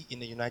university in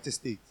the United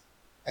States.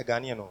 A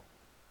Ghanaian.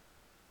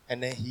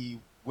 And then he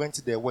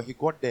went there. When he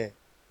got there,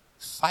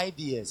 5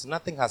 years,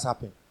 nothing has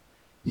happened.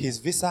 His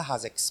visa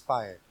has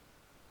expired.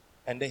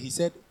 And then he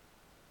said,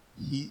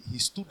 he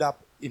stood up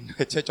in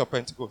the Church of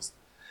Pentecost,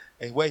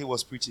 and where he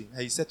was preaching,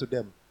 and he said to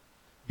them,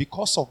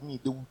 because of me,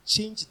 they will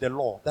change the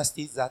law that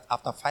states that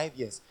after 5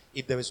 years,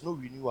 if there is no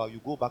renewal,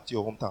 you go back to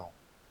your hometown.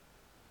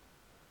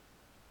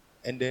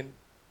 And then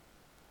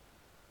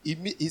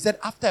he said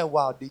after a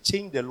while, they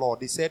changed the law.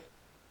 They said,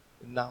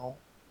 now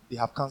they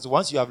have canceled.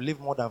 Once you have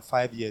lived more than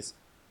 5 years,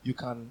 you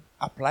can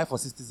apply for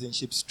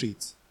citizenship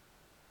straight.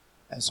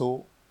 And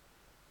so,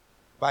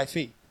 by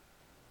faith,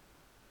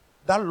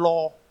 that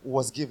law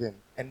was given.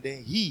 And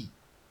then he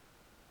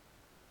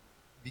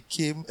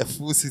became a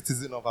full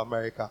citizen of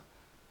America,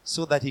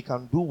 so that he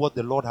can do what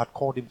the Lord had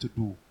called him to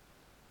do.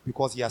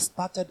 Because he has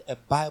started a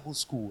Bible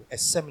school, a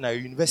seminary, a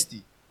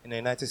university in the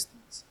United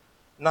States.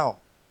 Now,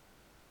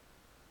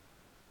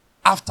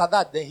 after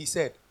that, then he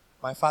said,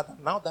 my father,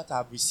 now that I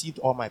have received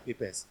all my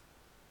papers,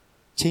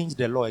 change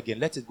the law again.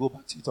 Let it go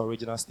back to its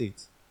original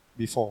state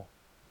before.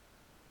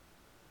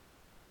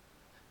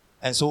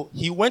 And so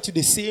he went to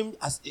the same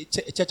as a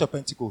Church of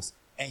Pentecost,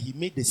 and he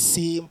made the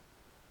same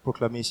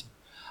proclamation.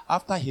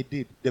 After he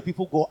did, the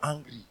people got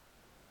angry.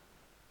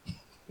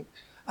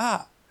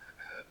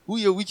 Who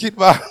you wicked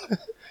man?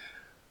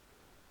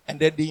 And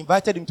then they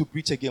invited him to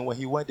preach again. When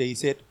he went there, he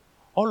said,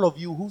 all of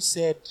you who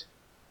said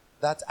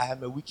that I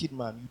am a wicked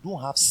man, you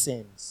don't have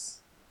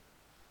sense.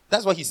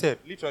 That's what he said,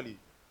 literally.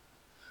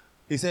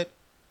 He said,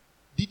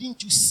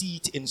 didn't you see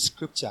it in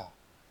scripture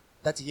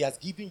that he has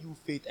given you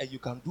faith and you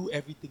can do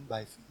everything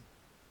by faith?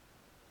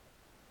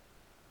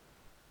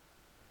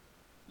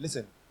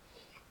 Listen,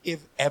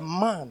 if a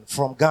man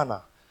from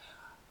Ghana,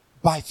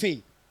 by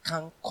faith,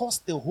 can cause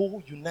the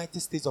whole United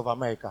States of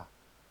America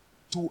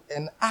to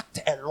enact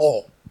a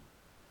law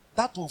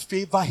that will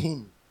favor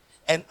him,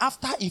 and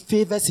after it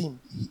favors him,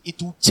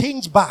 it will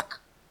change back.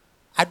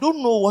 I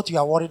don't know what you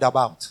are worried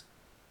about.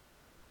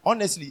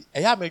 Honestly, I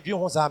am a dream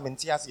was a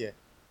mentias here.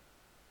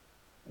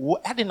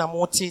 Adding a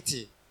more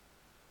titty.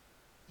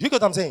 You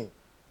get what I'm saying?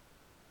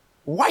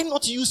 Why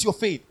not use your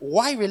faith?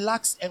 Why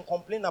relax and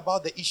complain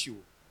about the issue?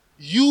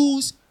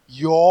 Use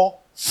your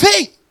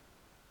faith.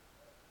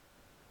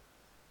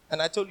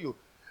 And I told you,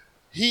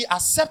 he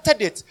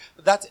accepted it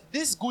that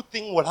this good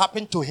thing will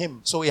happen to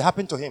him. So it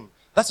happened to him.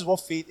 That is what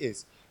faith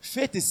is.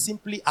 Faith is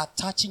simply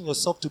attaching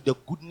yourself to the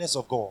goodness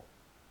of God.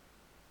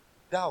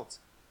 Doubt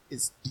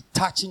is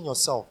detaching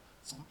yourself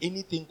from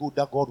anything good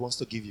that God wants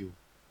to give you.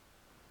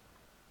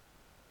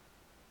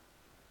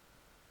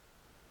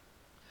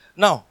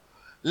 Now,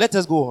 let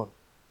us go on.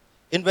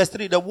 In verse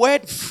 3, the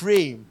word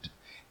framed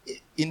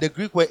in the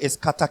Greek word is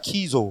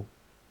katakizo.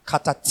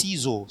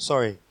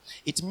 Katatizo.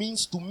 It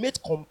means to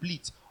make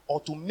complete or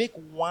to make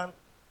one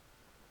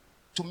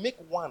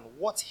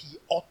what he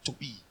ought to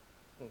be.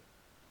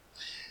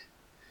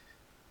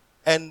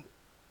 And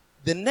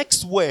the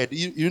next word,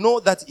 you know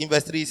that in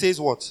verse 3 it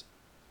says what?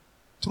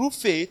 Through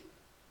faith,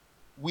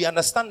 we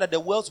understand that the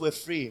worlds were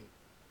framed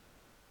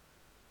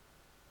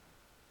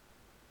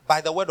by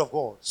the word of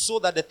God, so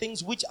that the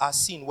things which are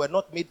seen were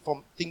not made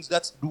from things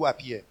that do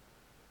appear.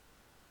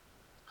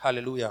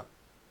 Hallelujah.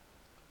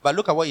 But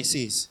look at what he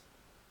says.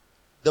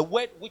 The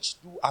word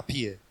which do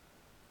appear.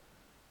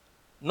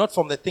 Not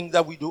from the things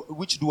that we do,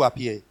 which do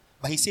appear.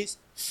 But he says,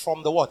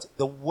 from the what?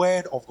 The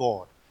word of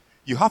God.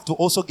 You have to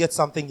also get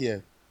something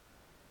here.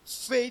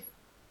 Faith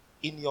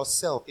in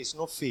yourself is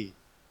not faith.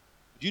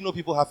 Do you know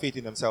people have faith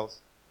in themselves?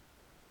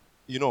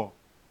 You know,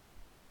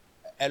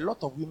 a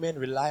lot of women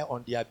rely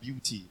on their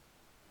beauty.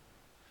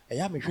 You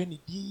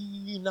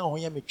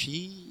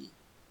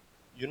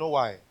know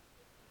why?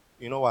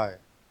 You know why?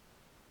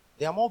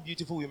 There are more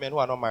beautiful women who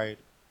are not married.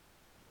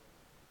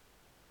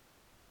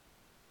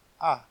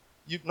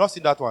 You've not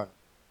seen that one.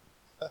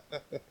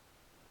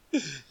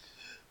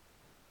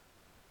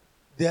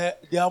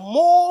 There are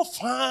more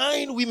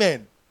fine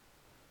women.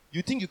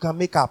 You think you can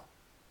make up?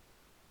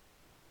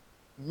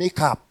 Make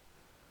up.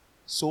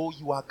 So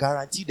you are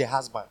guaranteed a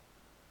husband.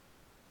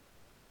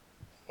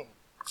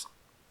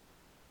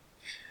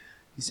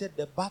 He said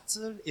the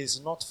battle is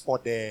not for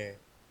the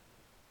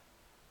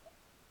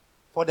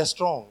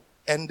strong,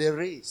 and the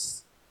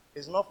race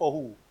is not for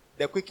who?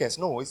 The quickest.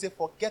 No, he said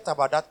forget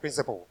about that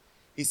principle.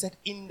 He said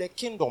in the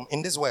kingdom,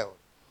 in this world,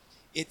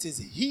 it is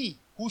he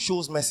who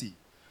shows mercy.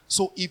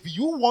 So if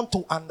you want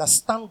to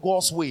understand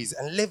God's ways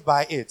and live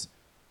by it,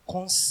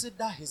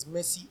 consider his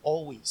mercy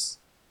always.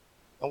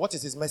 And what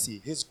is his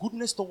mercy? His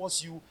goodness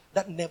towards you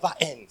that never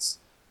ends.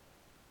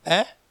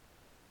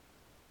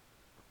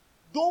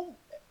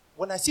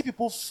 When I see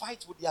people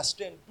fight with their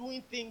strength,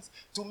 doing things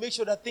to make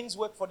sure that things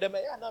work for them,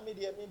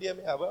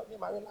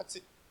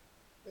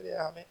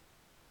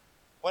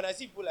 when I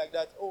see people like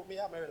that,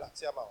 I'm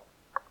relaxed.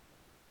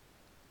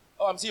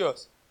 I'm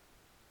serious.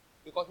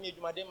 Because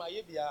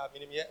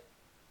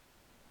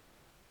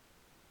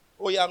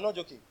I'm not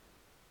joking.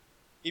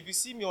 If you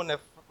see me on a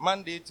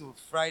Monday to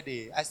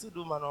Friday, I still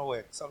do manual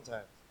work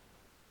sometimes.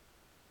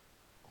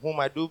 Whom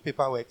I do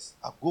paperwork,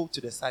 I go to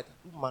the site,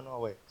 I do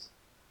manual work.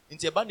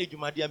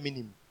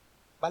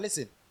 But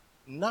listen,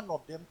 none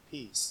of them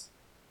pays.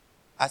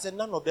 I said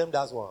none of them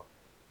does well.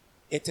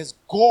 It is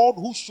God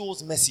who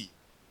shows mercy.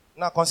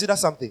 Now consider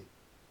something.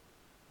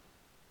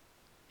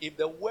 If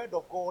the word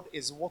of God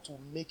is what will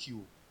make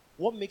you,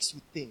 what makes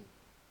you think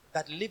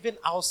that living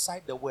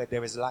outside the word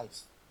there is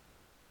life?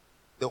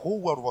 The whole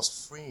world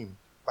was framed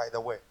by the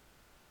word.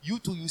 You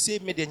too, you say,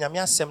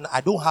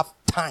 I don't have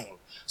time.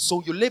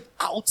 So you live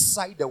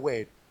outside the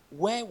word.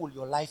 Where will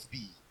your life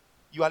be?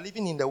 You are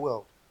living in the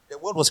world. The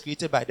world was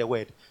created by the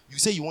word. You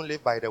say you won't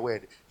live by the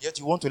word, yet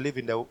you want to live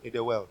in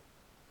the world.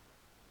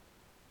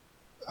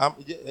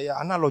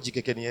 Analogy,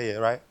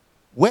 right?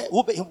 Where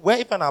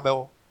if an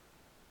abel?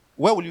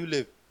 Where will you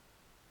live?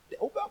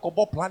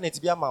 The planet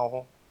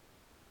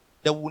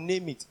they will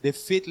name it the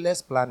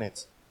faithless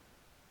planet.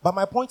 But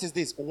my point is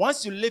this: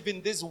 once you live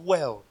in this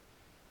world,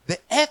 the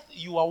earth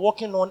you are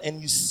walking on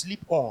and you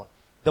sleep on,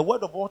 the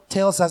word of God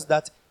tells us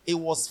that it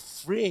was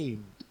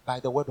framed by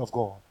the word of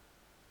God,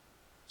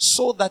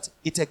 so that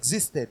it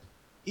existed,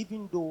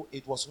 even though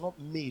it was not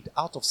made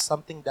out of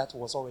something that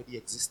was already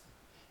existing.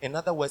 In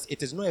other words,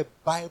 it is not a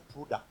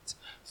byproduct.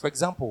 For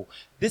example,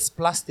 this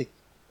plastic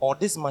or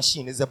this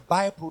machine is a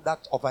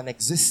byproduct of an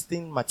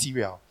existing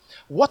material.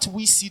 What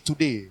we see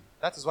today,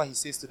 that is why he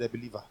says to the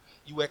believer,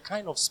 you are a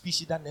kind of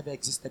species that never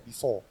existed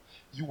before.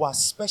 You are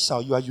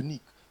special, you are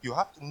unique. You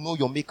have to know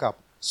your makeup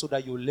so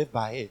that you live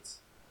by it.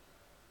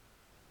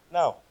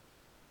 Now,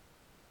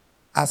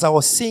 as I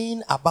was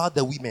saying about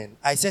the women,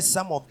 I said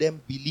some of them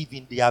believe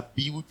in their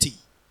beauty.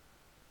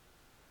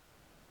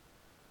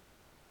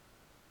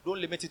 Don't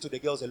limit it to the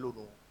girls alone.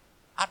 No.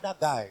 Other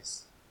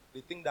guys,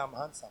 they think that I'm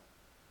handsome.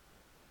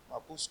 I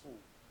go to school.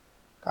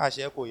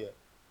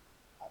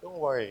 Don't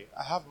worry,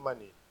 I have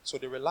money. So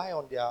they rely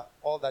on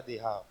all that they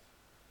have.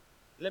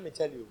 Let me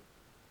tell you,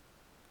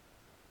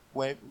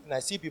 when I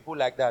see people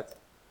like that,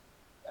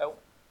 do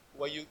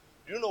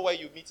you know where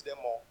you meet them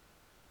more?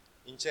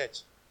 In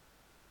church.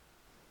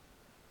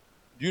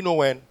 Do you know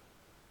when?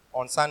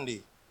 On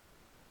Sunday.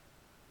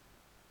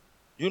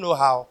 You know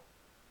how?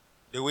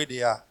 The way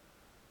they are.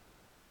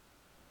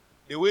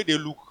 The way they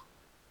look.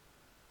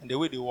 And the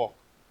way they walk.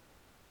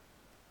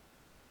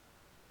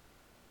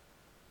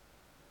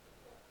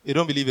 You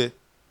don't believe it?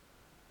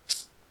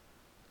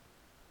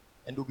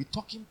 And they'll be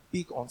talking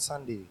big on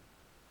Sunday.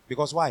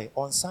 Because why?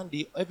 On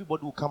Sunday,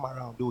 everybody will come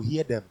around. They'll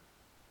hear them.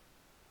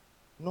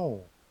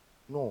 No.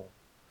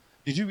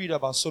 Did you read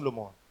about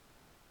Solomon?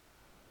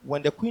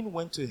 When the queen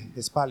went to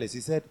his palace, he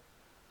said,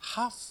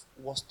 half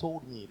was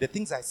told me. The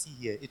things I see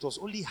here, it was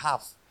only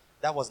half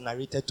that was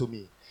narrated to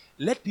me.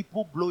 Let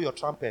people blow your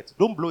trumpet.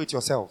 Don't blow it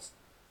yourself.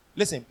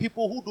 Listen,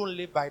 people who don't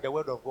live by the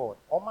word of God,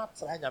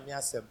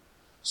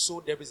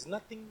 so there is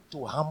nothing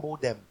to humble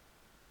them.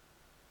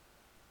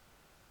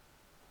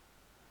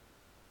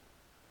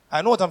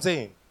 I know what I'm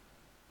saying.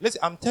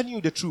 Listen, I'm telling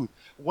you the truth.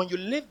 When you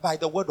live by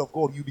the word of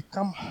God, you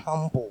become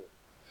humble.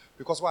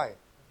 Because why?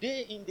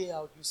 Day in, day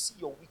out, you see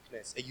your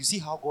weakness and you see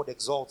how God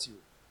exalts you.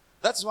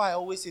 That's why I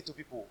always say to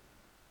people,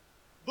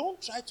 don't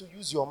try to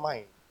use your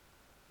mind.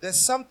 There's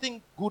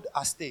something good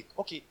at stake.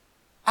 Okay,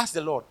 ask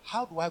the Lord,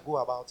 how do I go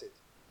about it?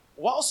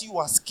 Whilst you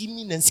are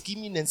scheming,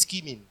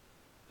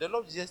 the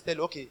Lord will just tell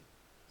you, okay,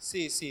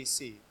 say.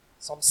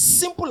 Some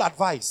simple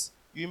advice.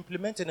 You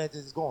implement it and it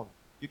is gone.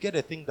 You get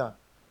the thing done.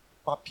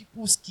 But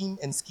people scheme.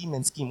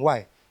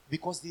 Why?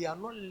 Because they are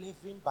not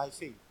living by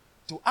faith.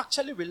 To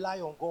actually rely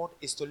on God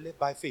is to live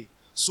by faith.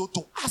 So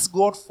to ask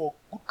God for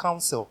good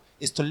counsel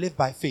is to live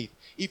by faith.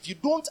 If you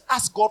don't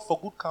ask God for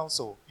good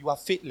counsel, you are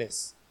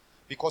faithless.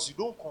 Because you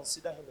don't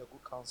consider him a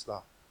good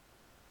counselor.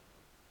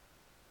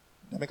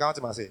 Let me count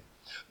him and say.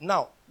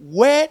 Now,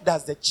 where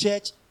does the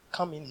church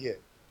come in here?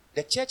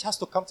 The church has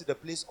to come to the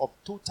place of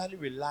totally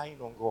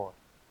relying on God.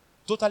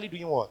 Totally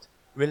doing what?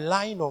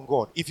 Relying on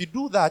God. If you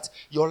do that,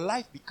 your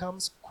life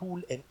becomes cool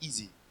and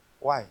easy.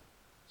 Why?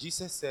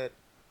 Jesus said,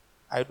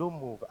 I don't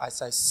move. As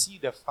I see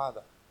the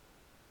Father,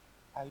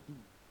 I do.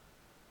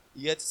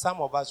 Yet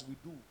some of us, we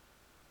do.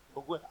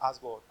 We'll go and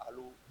ask God,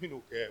 hello,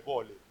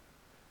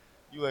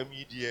 you and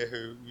me,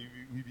 dear,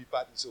 we be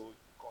party, so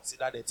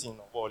consider the thing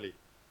of all.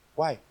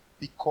 Why?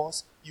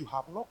 Because you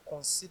have not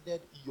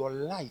considered your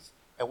life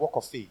a work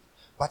of faith.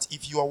 But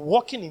if you are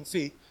walking in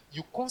faith,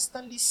 you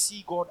constantly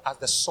see God as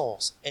the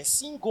source. And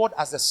seeing God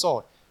as the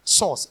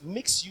source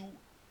makes you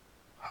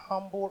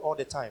humble all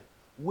the time,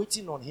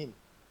 waiting on him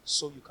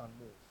so you can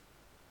move.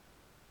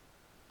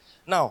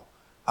 Now,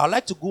 I'd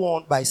like to go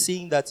on by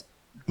saying that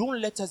don't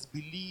let us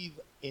believe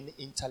in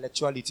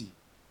intellectuality.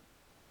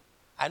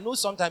 I know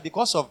sometimes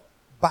because of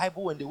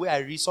Bible and the way I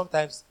read,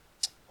 sometimes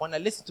when I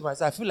listen to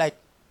myself, I feel like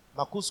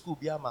my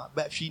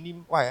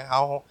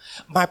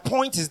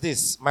point is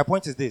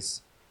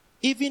this.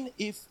 Even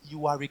if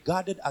you are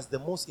regarded as the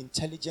most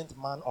intelligent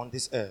man on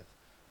this earth,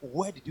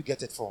 where did you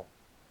get it from?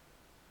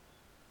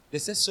 They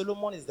say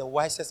Solomon is the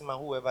wisest man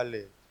who ever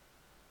lived.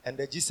 And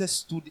then Jesus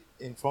stood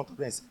in front of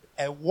them and said,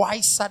 a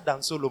wiser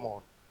than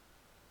Solomon.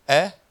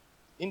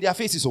 In their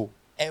faces,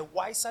 a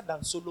wiser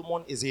than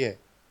Solomon is here.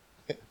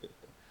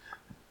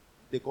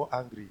 They got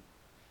angry.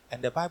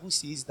 And the Bible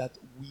says that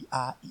we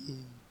are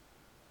in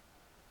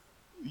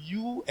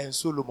you and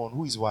Solomon,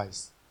 who is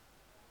wise?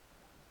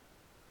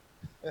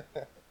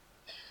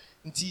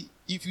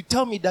 If you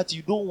tell me that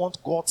you don't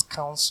want God's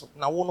counsel,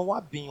 now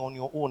what being on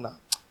your own?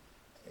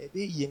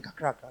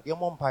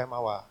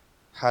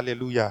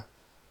 Hallelujah.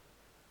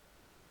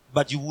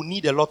 But you will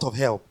need a lot of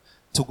help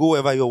to go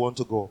wherever you want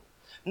to go.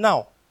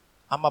 Now,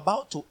 I'm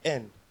about to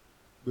end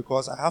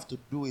because I have to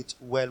do it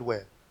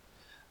well.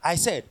 I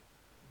said,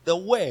 the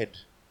word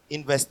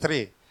in verse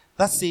 3,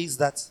 that says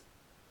that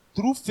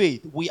through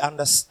faith we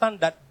understand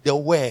that the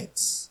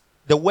worlds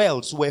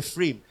were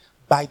framed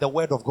by the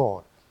word of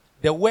God.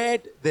 The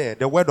word there,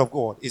 the word of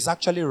God, is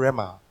actually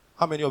Rhema.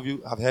 How many of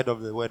you have heard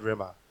of the word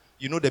Rhema?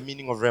 You know the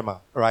meaning of Rhema,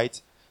 right?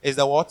 Is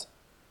the what?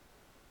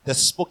 The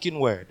spoken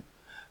word.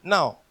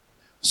 Now,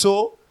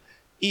 so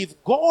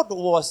if God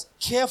was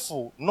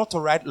careful not to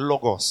write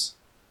Logos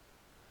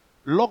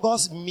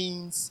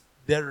means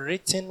the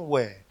written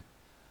word.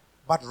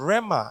 But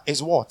Rhema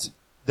is what?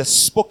 The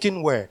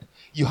spoken word.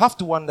 You have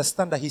to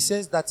understand that he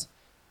says that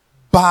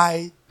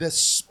by the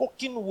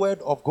spoken word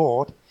of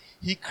God,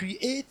 he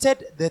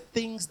created the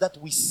things that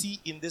we see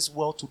in this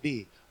world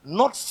today,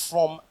 not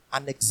from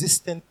an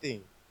existent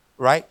thing,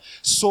 right?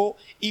 So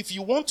if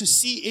you want to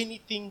see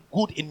anything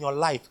good in your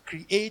life,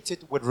 create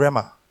it with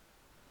Rhema.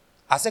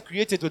 I said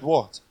create it with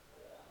what?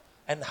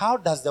 And how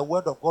does the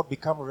word of God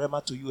become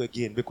Rhema to you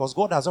again? Because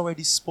God has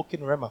already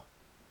spoken Rhema.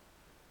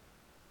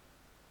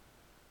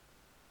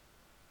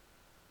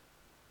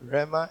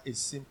 Rhema is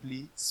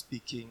simply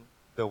speaking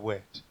the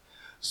word.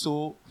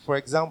 So, for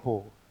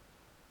example,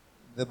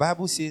 the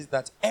Bible says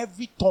that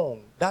every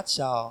tongue that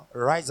shall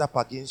rise up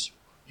against you,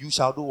 you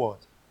shall do what?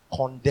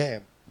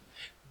 Condemn.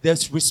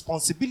 There's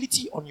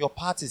responsibility on your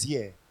part is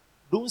here.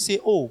 Don't say,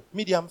 oh,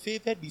 me, I'm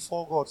favored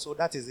before God, so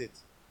that is it.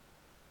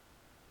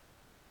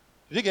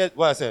 Did you get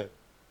what I said?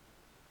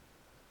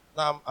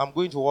 Now, I'm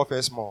going to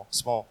warfare small.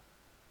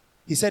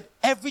 He said,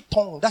 every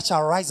tongue that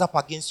shall rise up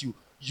against you,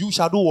 you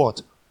shall do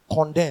what?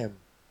 Condemn.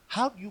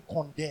 How do you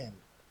condemn?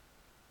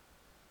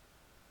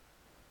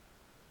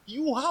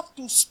 You have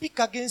to speak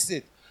against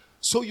it.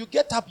 So you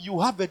get up, you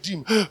have a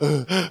dream,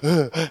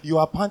 you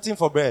are panting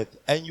for breath,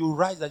 and you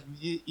rise that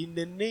in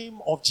the name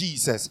of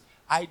Jesus,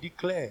 I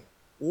declare,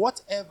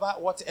 whatever,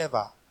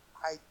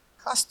 I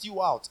cast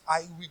you out,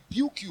 I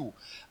rebuke you,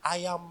 I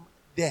am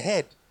the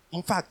head.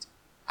 In fact,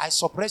 I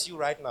suppress you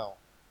right now.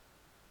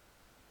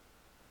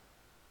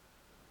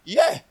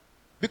 Yeah.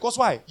 Because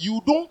why?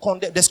 You don't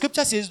condemn. The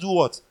scripture says do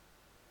what?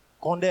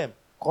 Condemn.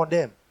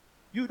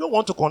 You don't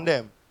want to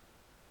condemn.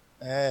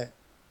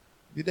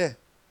 You there?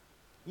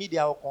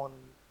 Media on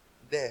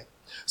there.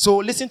 So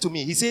listen to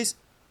me. He says,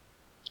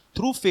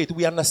 through faith,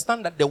 we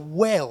understand that the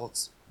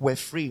worlds were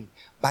framed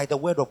by the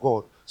word of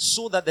God,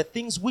 so that the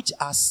things which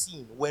are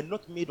seen were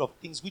not made of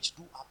things which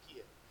do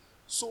appear.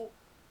 So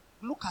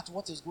look at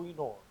what is going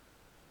on.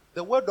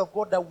 The word of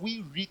God that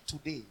we read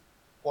today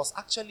was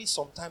actually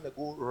some time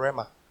ago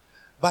Rhema.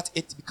 But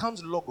it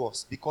becomes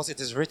logos because it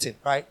is written,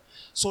 right?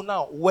 So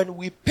now, when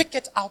we pick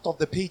it out of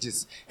the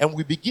pages and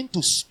we begin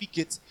to speak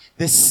it,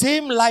 the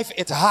same life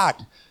it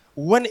had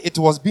when it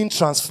was being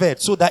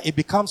transferred so that it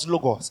becomes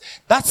logos,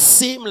 that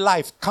same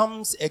life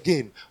comes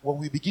again when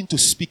we begin to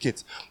speak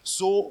it.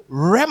 So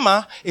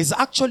Rhema is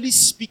actually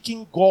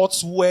speaking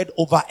God's word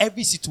over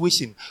every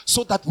situation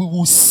so that we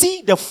will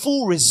see the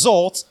full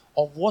result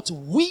of what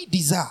we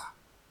desire.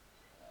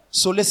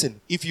 So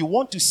listen, if you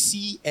want to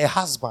see a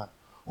husband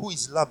who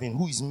is loving,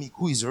 who is meek,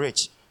 who is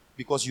rich,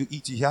 because you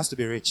eat, he has to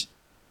be rich.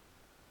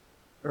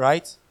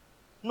 Right?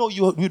 No,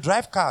 you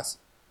drive cars,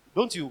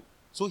 don't you?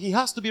 So he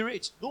has to be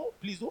rich.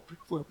 Please don't pray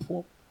for a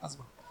poor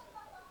husband.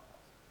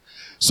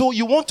 So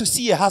you want to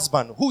see a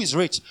husband who is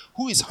rich,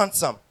 who is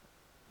handsome.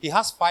 He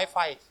has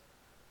 5'5".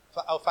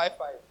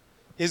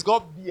 He's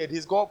got beard,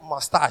 he's got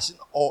mustache.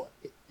 Or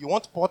you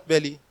want pot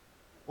belly?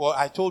 Well,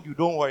 I told you,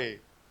 don't worry.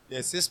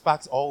 The 6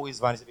 packs always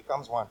vanish. It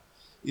becomes one.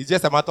 It's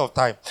just a matter of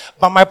time.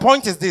 But my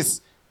point is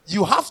this.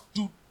 You have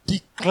to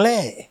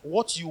declare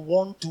what you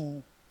want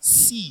to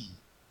see.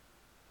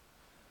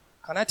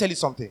 Can I tell you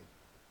something?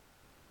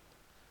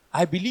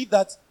 I believe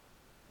that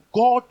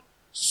God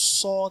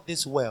saw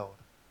this world.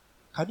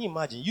 Can you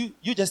imagine?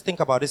 You just think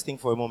about this thing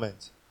for a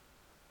moment.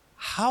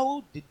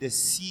 How did the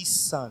sea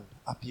sand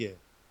appear?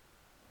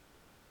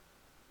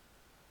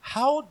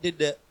 How did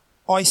the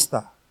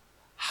oyster?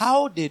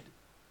 How did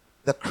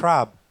the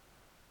crab,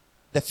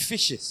 the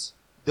fishes,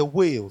 the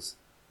whales,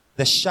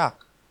 the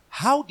shark,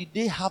 how did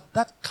they have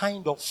that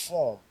kind of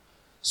form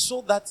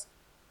so that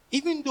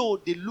even though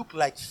they look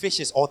like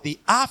fishes or they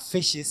are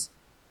fishes,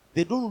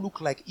 they don't look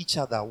like each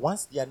other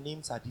once their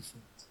names are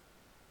different?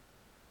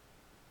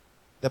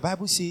 The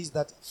Bible says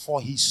that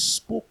for he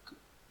spoke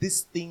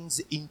these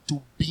things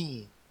into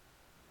being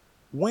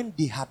when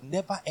they had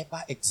never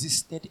ever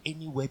existed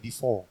anywhere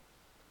before.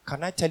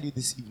 Can I tell you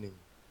this evening?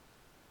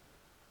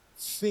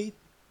 Faith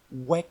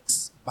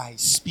works by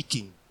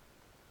speaking.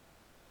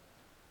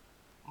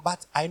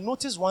 But I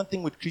notice one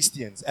thing with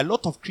Christians. A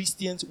lot of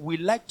Christians, we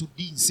like to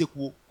be in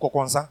seku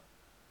kokonsa.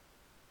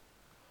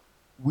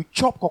 We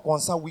chop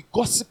kokonsa, we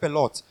gossip a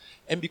lot.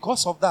 And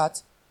because of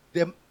that,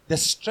 the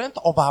strength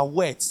of our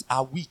words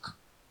are weak.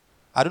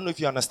 I don't know if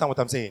you understand what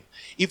I'm saying.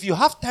 If you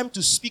have time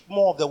to speak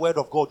more of the word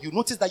of God, you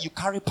notice that you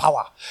carry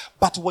power.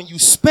 But when you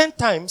spend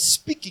time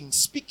speaking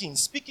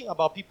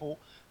about people,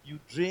 you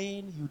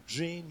drain.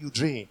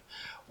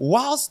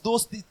 Whilst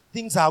those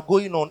things are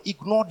going on,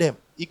 ignore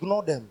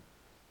them.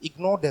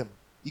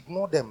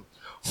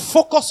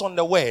 Focus on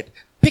the word.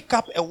 Pick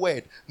up a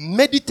word.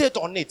 Meditate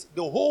on it.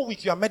 The whole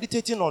week you are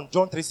meditating on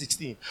John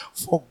 3:16.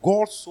 For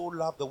God so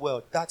loved the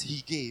world that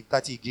he gave.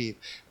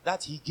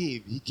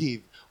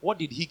 What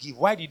did he give?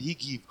 Why did he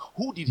give?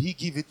 Who did he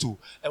give it to?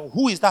 And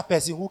who is that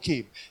person who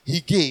came? He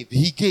gave.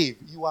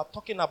 You are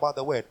talking about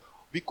the word.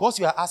 Because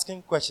you are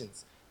asking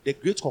questions. The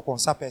great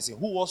kokonsa person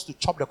who wants to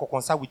chop the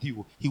kokonsa with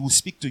you, he will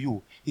speak to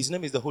you. His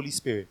name is the Holy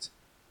Spirit.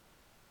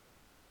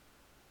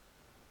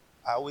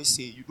 I always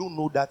say, you don't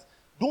know that.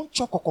 Don't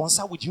chop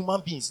kokonsa with human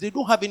beings. They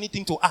don't have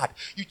anything to add.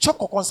 You chop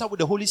kokonsa with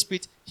the Holy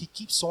Spirit, he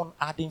keeps on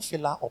adding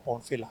filler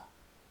upon filler.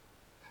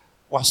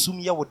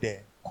 Wasumia with the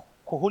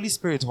Holy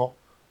Spirit.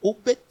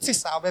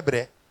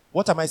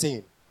 What am I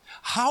saying?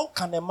 How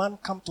can a man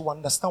come to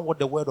understand what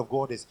the word of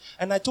God is?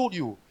 And I told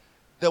you,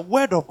 the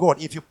word of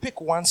God, if you pick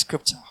one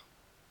scripture,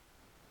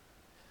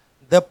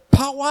 the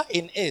power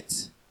in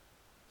it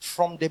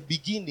from the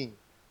beginning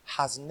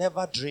has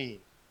never drained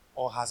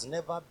or has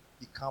never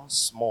become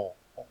small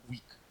or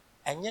weak.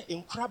 And yet,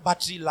 in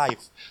battery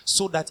life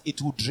so that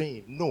it will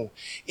drain. No,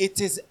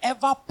 it is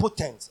ever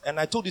potent. And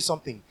I told you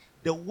something.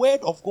 The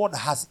word of God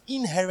has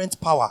inherent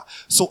power.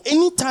 So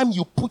anytime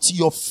you put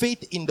your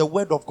faith in the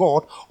word of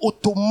God,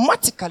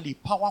 automatically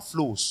power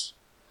flows.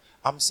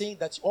 I'm saying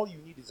that all you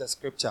need is a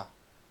scripture.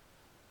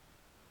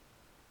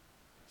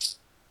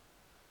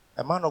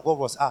 A man of God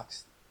was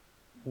asked,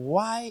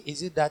 why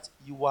is it that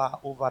you are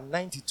over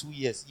 92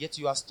 years, yet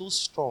you are still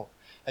strong,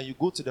 and you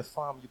go to the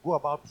farm, you go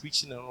about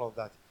preaching and all of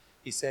that?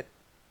 He said,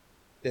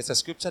 there's a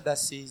scripture that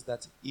says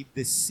that if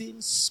the same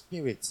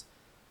spirit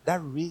that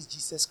raised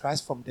Jesus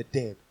Christ from the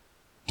dead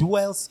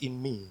dwells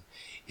in me,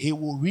 he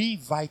will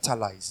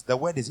revitalize. The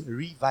word is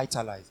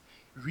revitalize,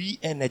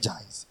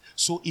 re-energize.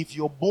 So if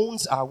your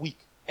bones are weak,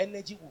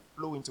 energy will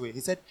flow into it.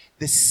 He said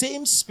the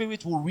same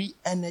spirit will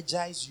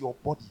re-energize your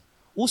body.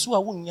 Also, I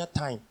won't need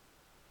time.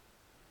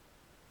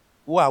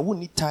 Oh, I won't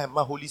need time,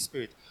 my Holy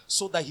Spirit,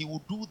 so that he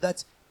will do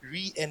that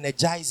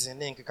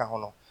re-energizing.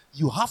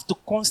 You have to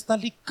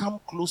constantly come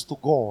close to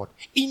God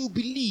in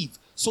belief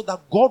so that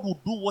God will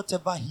do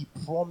whatever he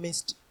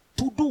promised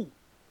to do.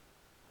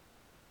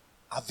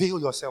 Avail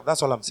yourself.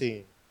 That's all I'm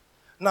saying.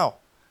 Now,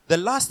 the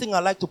last thing I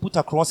like to put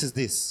across is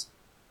this.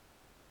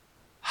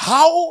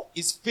 How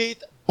is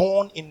faith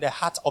born in the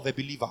heart of a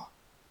believer?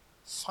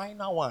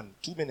 Final one,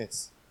 2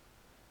 minutes.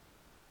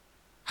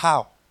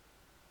 How?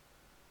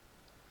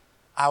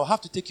 I'll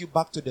have to take you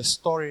back to the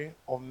story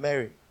of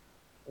Mary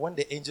when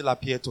the angel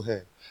appeared to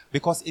her,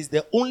 because it's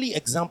the only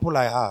example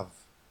I have.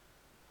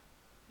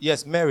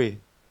 Yes, Mary,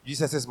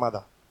 Jesus'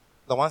 mother,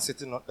 the one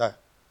sitting up there.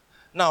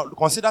 Now,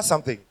 consider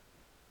something.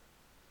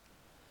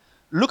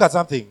 Look at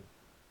something.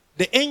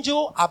 The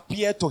angel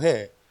appeared to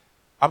her.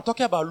 I'm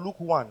talking about Luke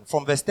 1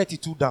 from verse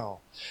 32 down.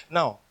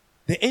 Now,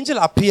 the angel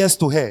appears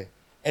to her,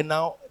 and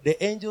now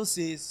the angel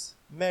says,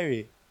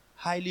 Mary,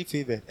 highly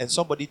favored. And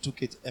somebody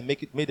took it and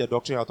made a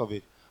doctrine out of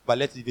it. But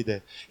let's leave it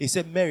there. He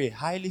said, Mary,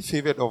 highly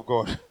favored of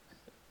God.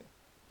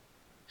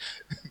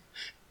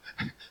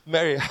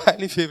 Mary,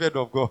 highly favored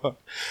of God.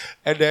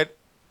 And then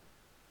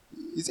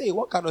he said,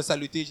 what kind of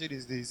salutation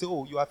is this? He said,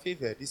 oh, you are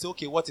favored. He said,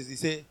 okay, what is it? He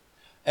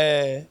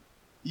said,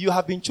 you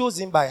have been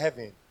chosen by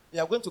heaven. You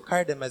are going to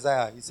carry the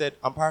Messiah. He said,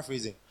 I'm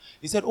paraphrasing.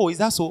 He said, oh, is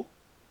that so?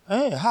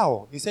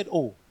 How? He said,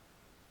 oh,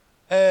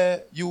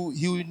 he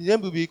will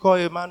then be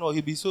called a man, or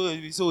he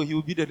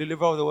will be the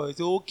deliverer of the world. He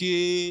said,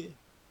 okay,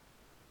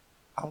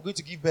 I'm going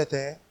to give birth.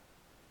 The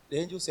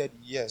angel said,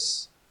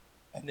 yes.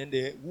 And then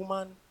the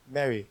woman,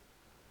 Mary,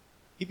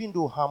 even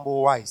though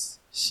humble wise,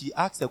 she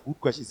asked a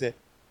good question. She said,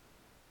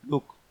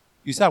 look,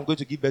 you say I'm going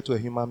to give birth to a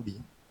human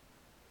being.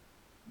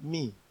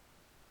 Me,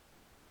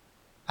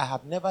 I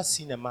have never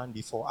seen a man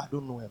before. I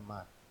don't know a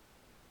man.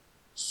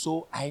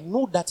 So I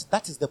know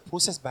that is the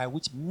process by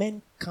which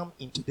men come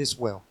into this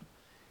world.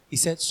 He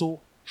said, so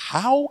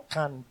how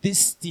can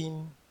this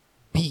thing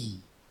be?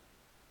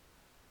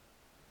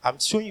 I'm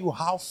showing you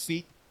how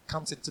faith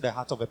comes into the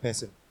heart of a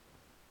person.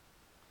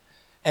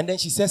 And then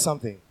she says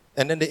something.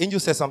 And then the angel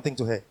said something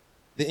to her.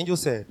 The angel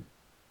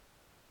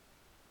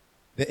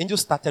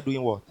started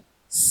doing what?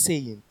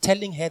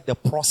 Telling her the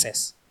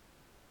process.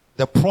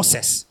 The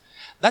process.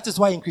 That is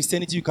why in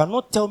Christianity, you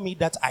cannot tell me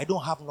that I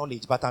don't have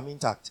knowledge, but I'm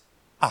intact.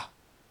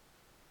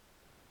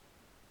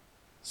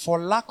 For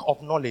lack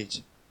of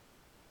knowledge,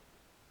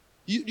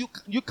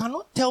 you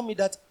cannot tell me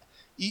that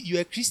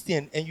you're a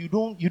Christian and you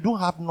don't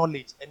have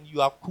knowledge and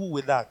you are cool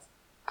with that.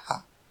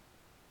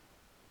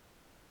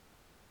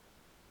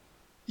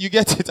 You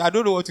get it? I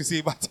don't know what to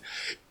say, but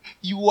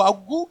you are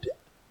good.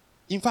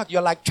 In fact,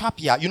 you're like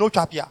Trapia. You know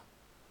Trapia?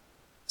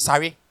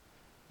 Sorry.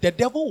 The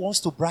devil wants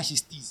to brush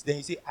his teeth. Then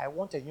he say, I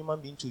want a human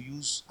being to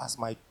use as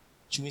my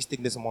chewing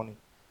stick this morning.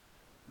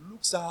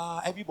 Looks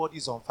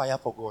everybody's on fire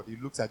for God. He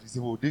looks at you and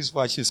says, oh, this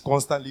one is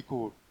constantly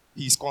cold.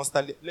 He's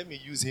constantly, let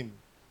me use him.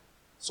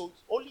 So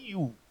only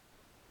you.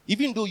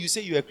 Even though you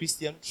say you're a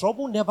Christian,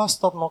 trouble never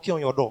stopped knocking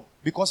on your door.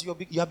 Because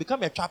you have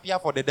become a trapper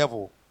for the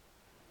devil.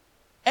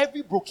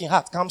 Every broken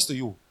heart comes to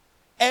you.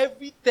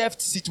 Every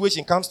theft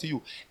situation comes to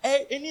you.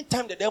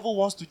 Anytime the devil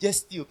wants to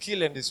just steal,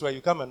 kill, and destroy,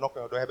 you come and knock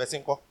on your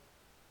door.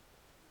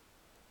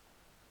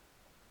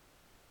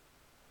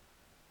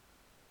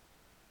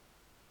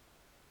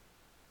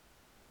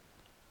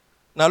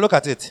 Now look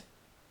at it.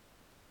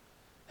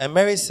 And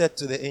Mary said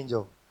to the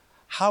angel,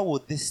 how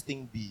will this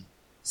thing be,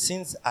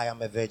 since I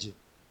am a virgin?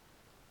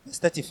 Verse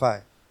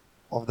 35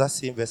 of that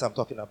same verse I'm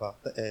talking about,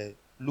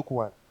 Luke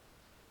 1.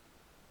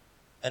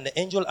 And the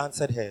angel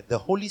answered her, the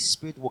Holy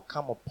Spirit will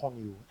come upon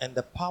you, and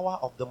the power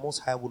of the Most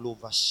High will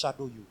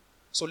overshadow you.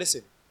 So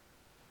listen,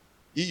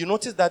 you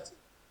notice that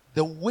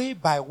the way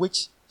by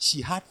which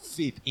she had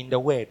faith in the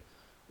word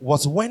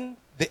was when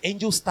the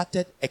angel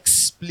started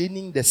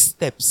explaining the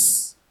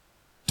steps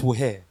to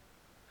her.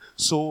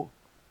 So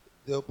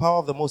the power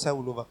of the Most High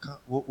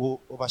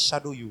will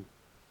overshadow you.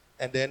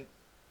 And then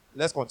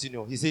let's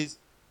continue. He says,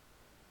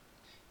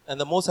 and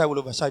the Most High will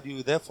overshadow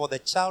you. Therefore, the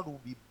child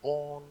will be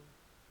born.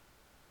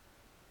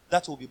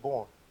 That will be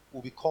born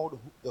will be called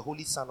the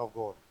Holy Son of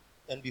God.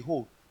 And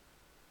behold,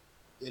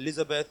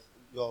 Elizabeth,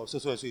 your so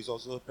is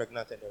also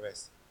pregnant and the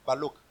rest. But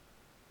look,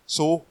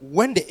 so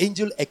when the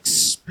angel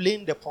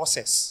explained the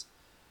process,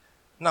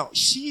 now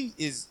she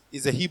is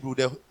a Hebrew.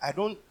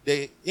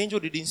 The angel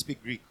didn't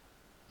speak Greek.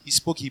 He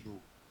spoke Hebrew.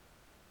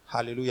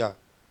 Hallelujah.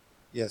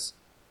 Yes.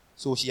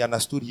 So she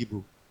understood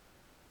Hebrew.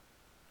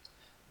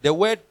 The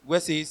word where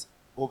says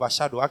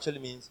overshadow actually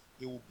means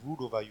he will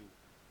brood over you.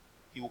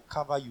 He will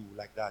cover you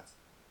like that.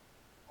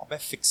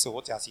 Fix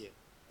what you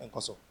here.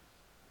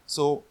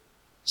 So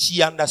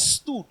she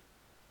understood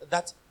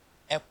that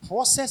a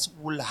process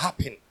will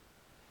happen.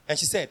 And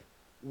she said,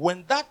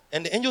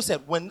 And the angel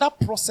said, when that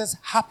process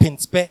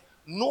happens,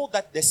 know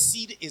that the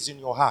seed is in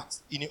your heart,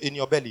 in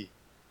your belly.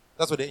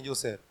 That's what the angel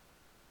said.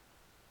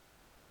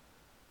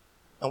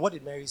 And what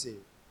did Mary say?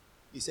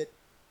 He said,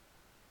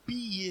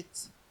 be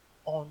it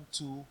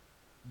unto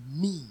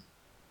me.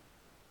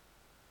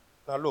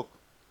 Now look,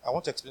 I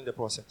want to explain the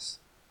process.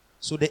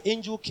 So the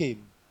angel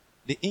came.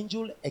 The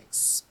angel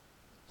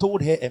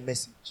told her a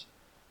message.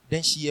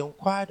 Then she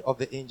inquired of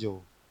the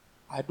angel,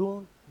 I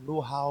don't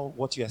know how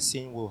what you are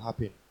saying will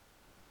happen.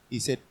 He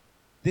said,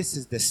 this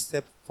is the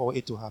step for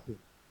it to happen.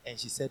 And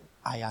she said,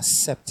 I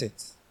accept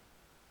it.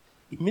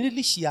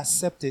 Immediately she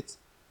accepted,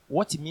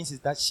 what it means is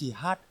that she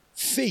had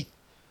faith.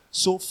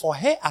 So for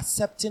her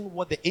accepting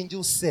what the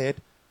angel said,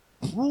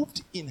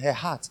 proved in her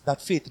heart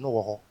that faith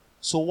no her.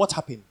 So what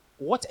happened?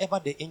 Whatever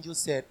the angel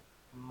said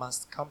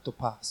must come to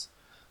pass.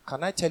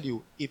 Can I tell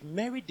you, if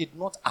Mary did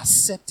not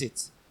accept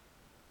it,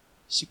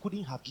 she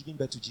couldn't have given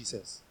birth to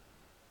Jesus.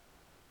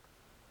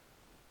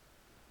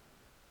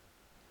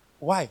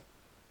 Why?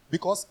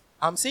 Because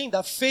I'm saying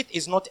that faith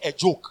is not a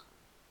joke.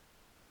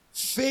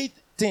 Faith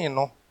thing,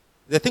 no?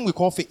 The thing we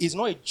call faith is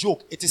not a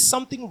joke. It is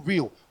something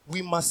real.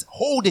 We must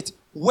hold it,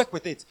 work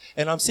with it.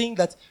 And I'm saying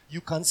that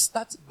you can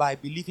start by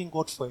believing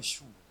God for a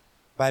shoe,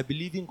 by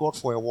believing God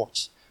for a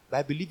watch,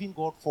 by believing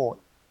God for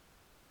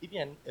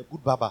even a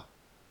good baba.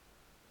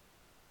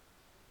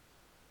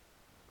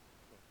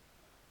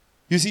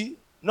 You see?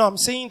 No, I'm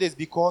saying this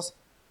because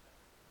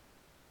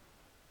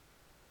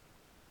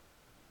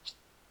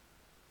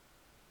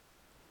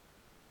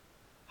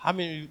how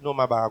many of you know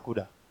my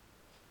Barracuda?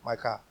 My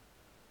car.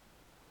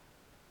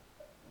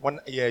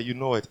 Yeah, you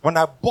know it. When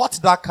I bought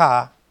that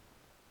car,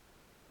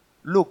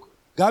 look,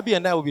 Gabby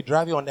and I will be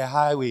driving on the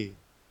highway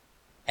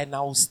and I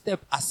will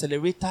step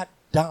accelerator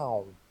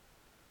down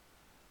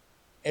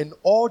and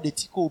all the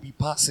Tico will be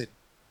passing.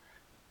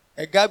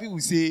 And Gabby will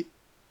say,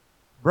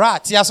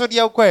 Brat, you saw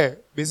the okay?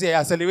 They say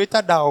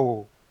accelerator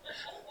down.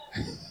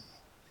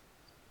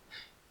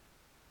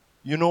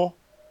 You know?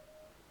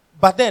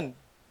 But then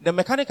the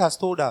mechanic has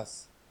told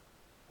us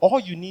all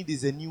you need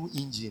is a new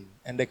engine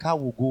and the car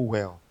will go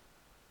well.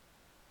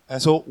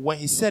 And so when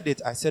he said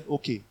it, I said,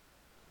 okay.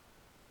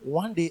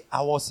 One day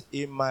I was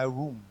in my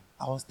room.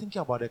 I was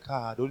thinking about the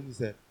car. The only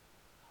said,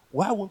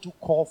 why won't you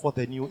call for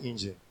the new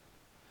engine?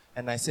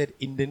 And I said,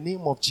 in the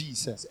name of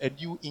Jesus, a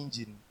new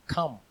engine,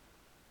 come.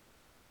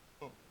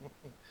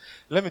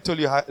 Let me tell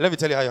you how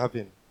it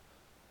happened.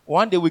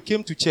 One day we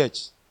came to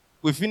church.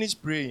 We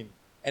finished praying.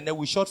 And then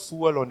we shot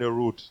fuel on the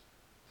road.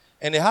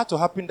 And it had to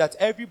happen that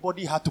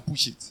everybody had to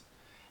push it.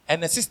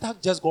 And the sister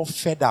just got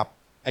fed up.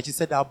 And she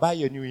said, I'll buy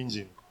you a new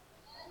engine.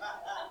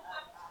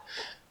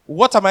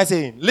 What am I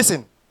saying?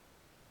 Listen.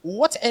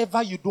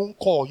 Whatever you don't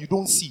call, you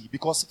don't see.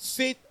 Because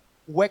faith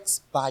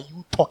works by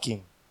you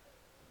talking.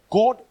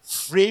 God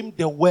framed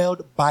the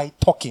world by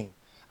talking.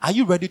 Are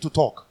you ready to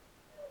talk?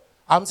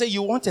 I'm saying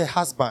you want a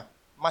husband.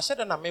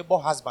 Mashada na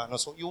mebo husband.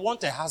 So you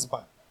want a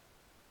husband.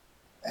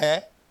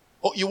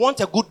 Oh, you want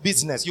a good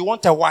business. You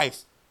want a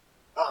wife.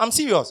 No, I'm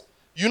serious.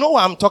 You know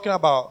what I'm talking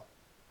about?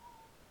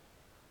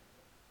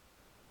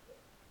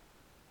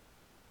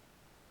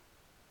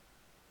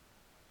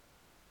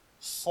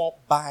 For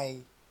by.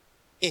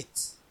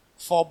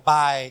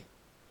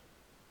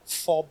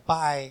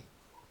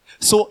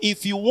 So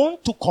if you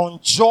want to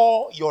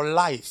conjure your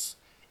life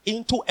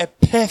into a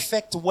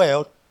perfect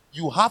world,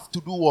 you have to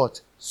do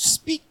what?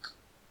 Speak.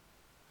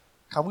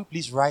 Can we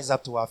please rise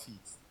up to our feet?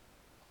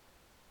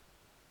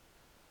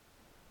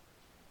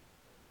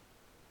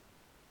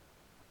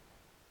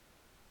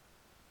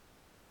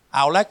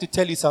 I would like to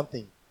tell you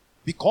something.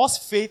 Because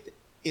faith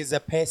is a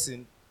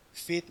person,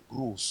 faith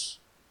grows.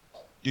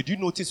 Did you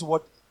notice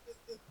what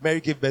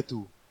Mary gave birth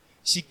to?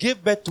 She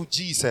gave birth to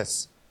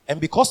Jesus. And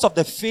because of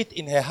the faith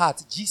in her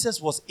heart, Jesus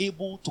was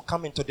able to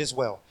come into this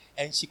world.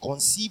 And she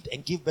conceived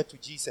and gave birth to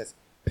Jesus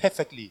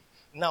perfectly.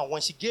 Now,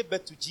 when she gave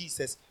birth to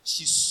Jesus,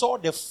 she saw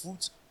the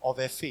fruit of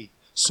her faith.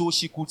 So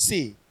she could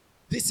say,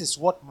 this is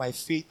what my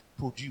faith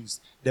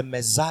produced, the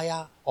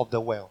Messiah of the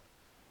world.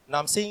 Now,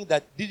 I'm saying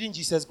that, didn't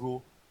Jesus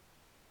grow?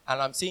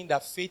 And I'm saying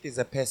that faith is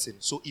a person.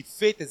 So if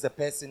faith is a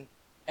person,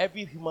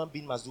 every human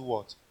being must do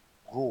what?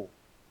 Grow.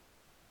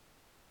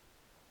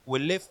 We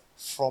live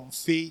from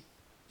faith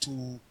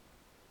to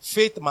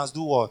faith must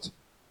do what?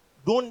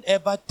 Don't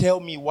ever tell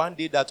me one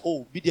day that,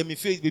 oh, be there, my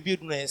faith,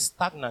 be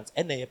stagnant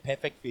and a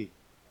perfect faith.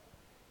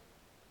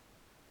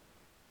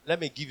 Let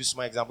me give you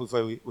some example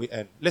before we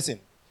end. Listen,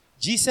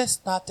 Jesus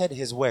started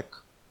his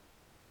work.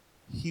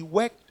 He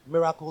worked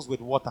miracles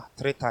with water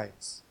 3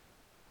 times.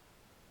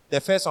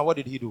 The first one, what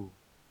did he do?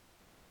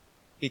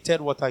 He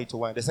turned water into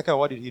wine. The second one,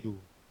 what did he do?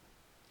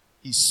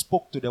 He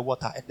spoke to the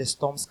water and the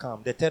storms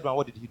calmed. The third one,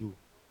 what did he do?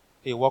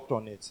 He walked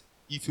on it.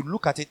 If you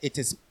look at it, it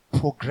is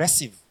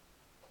progressive.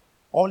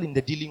 All in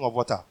the dealing of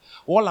water.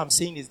 All I'm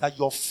saying is that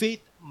your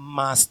faith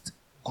must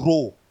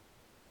grow.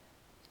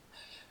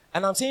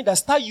 And I'm saying that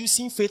start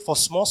using faith for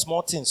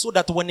small things so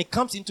that when it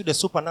comes into the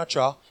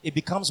supernatural, it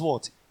becomes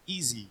what?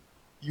 Easy.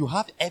 You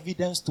have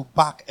evidence to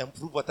back and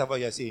prove whatever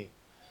you're saying.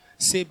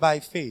 Say by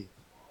faith,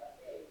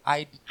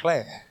 I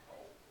declare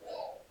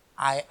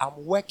I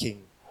am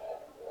working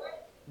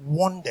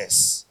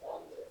wonders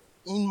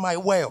in my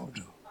world.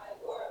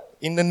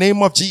 In the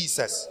name of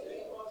Jesus.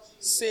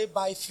 Say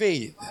by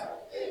faith,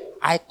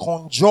 I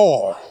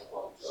conjure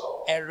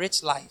a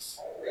rich life.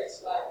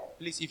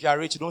 Please, if you are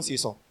rich, don't say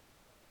so.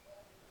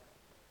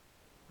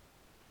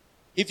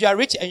 If you are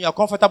rich and you are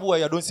comfortable where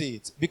you don't say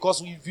it. Because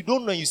if you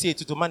don't know, you say it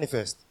to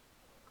manifest.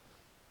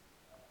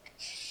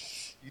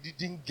 You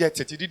didn't get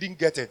it. You didn't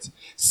get it.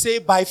 Say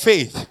by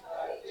faith,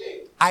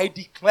 I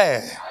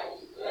declare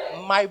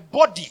my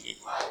body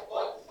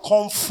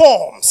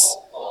conforms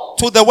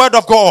to the word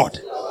of God.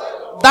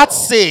 That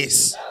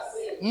says,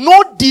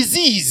 no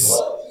disease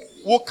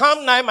will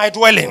come nigh my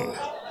dwelling.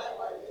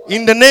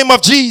 In the name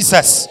of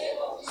Jesus,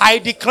 I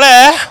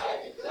declare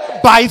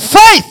by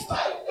faith,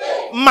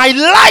 my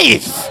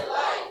life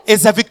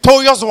is a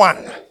victorious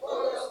one.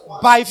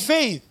 By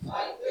faith,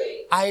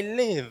 I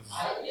live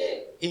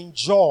in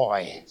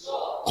joy,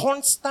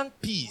 constant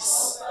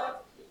peace,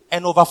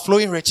 and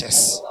overflowing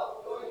riches.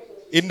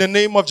 In the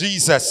name of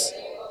Jesus.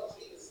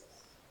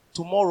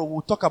 Tomorrow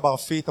we'll talk about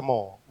faith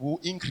more. We'll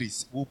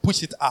increase. We'll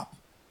push it up.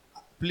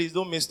 Please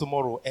don't miss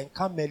tomorrow. And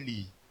come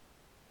early.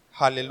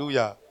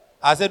 Hallelujah.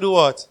 I said do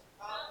what?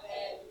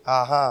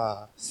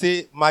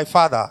 Say, my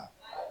Father,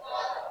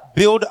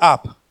 build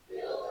up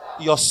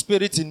your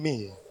spirit in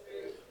me,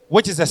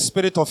 which is a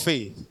spirit of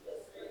faith.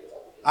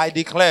 I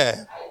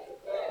declare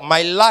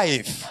my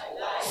life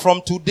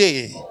from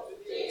today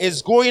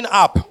is going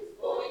up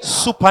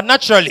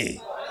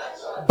supernaturally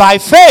by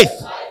faith.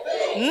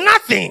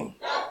 Nothing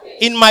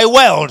in my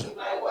world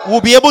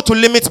will be able to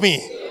limit me.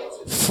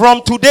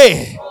 From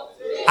today,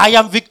 I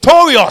am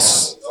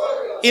victorious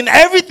in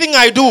everything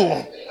I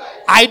do.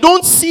 I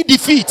don't see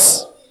defeat.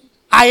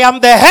 I am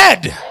the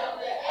head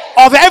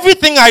of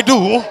everything I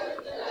do.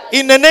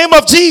 In the name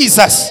of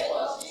Jesus,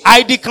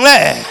 I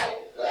declare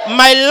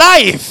my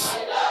life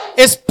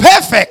is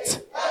perfect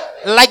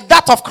like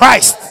that of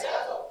Christ.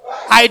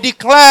 I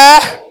declare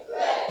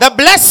the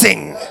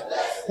blessing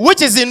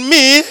which is in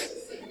me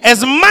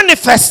is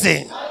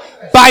manifesting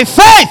by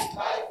faith.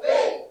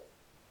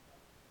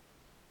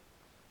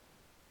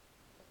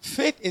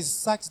 Faith is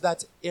such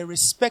that it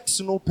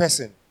respects no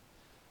person.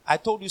 I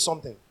told you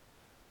something.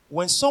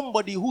 When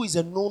somebody who is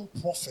a known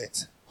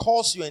prophet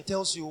calls you and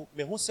tells you,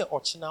 "Me say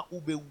ochina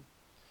ubewu,"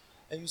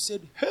 and you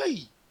said,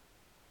 "Hey,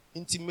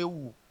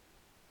 intimewu,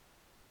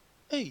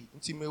 hey,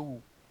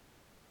 intimewu,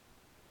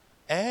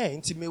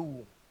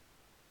 intimewu,"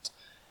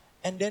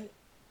 and then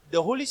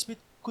the Holy Spirit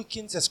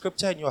quickens a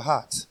scripture in your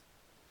heart,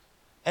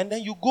 and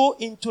then you go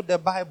into the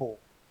Bible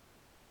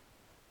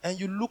and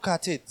you look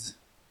at it,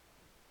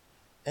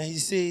 and he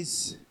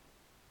says,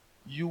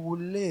 "You will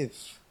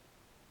live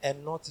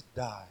and not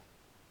die."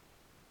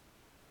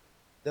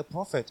 The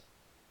prophet,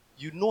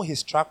 you know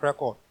his track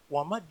record.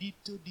 Wama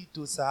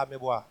dito sa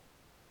meboa.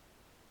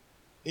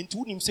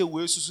 Into him say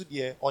we susu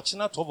die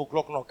ochina 12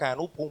 o'clock no kan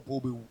no pompo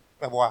bewu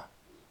meboa.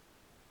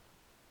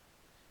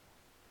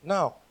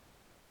 Now,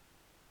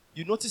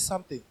 you notice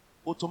something.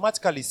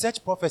 Automatically,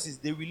 such prophecies,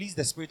 they release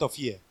the spirit of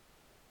fear.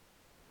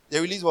 They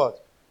release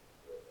what?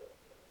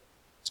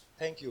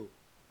 Thank you.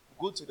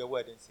 Go to the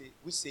word and say,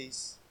 which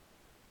says,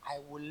 I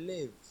will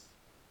live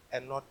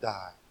and not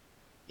die.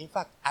 In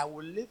fact, I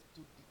will live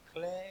to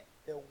declare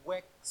the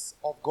works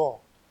of God.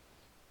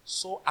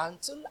 So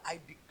until I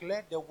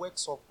declare the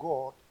works of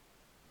God,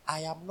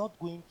 I am not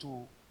going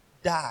to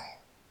die.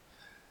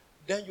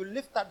 Then you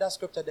lift up that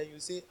scripture, then you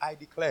say, I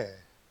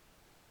declare,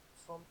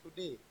 from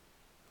today,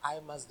 I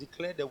must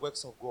declare the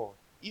works of God.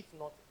 If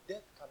not,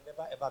 death can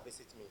never ever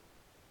visit me.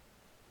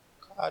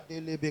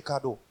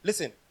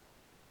 Listen.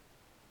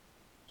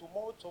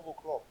 Tomorrow, 12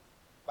 o'clock,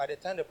 by the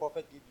time the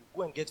prophet gives you,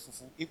 go and get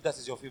fufu, if that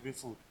is your favorite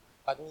food.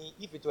 But me,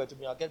 if it were to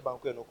me, I'll get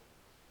banku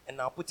and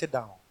I'll put it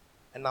down,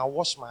 and I'll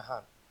wash my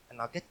hand, and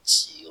I'll get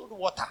chilled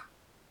water,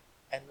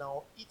 and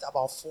I'll eat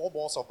about 4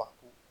 balls of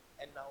banku,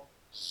 and I'll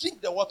drink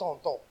the water on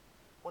top.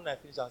 When I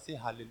finish, I'll say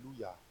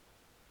hallelujah.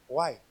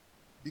 Why?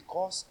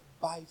 Because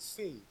by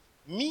faith,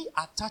 me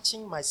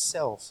attaching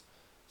myself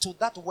to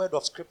that word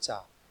of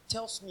scripture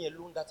tells me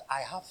alone that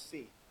I have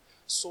faith.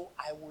 So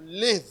I will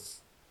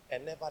live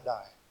and never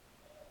die.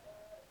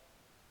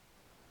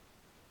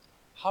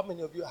 How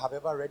many of you have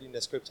ever read in the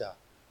scripture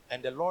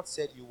and the Lord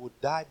said you would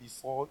die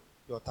before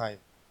your time?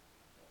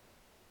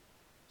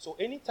 So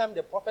anytime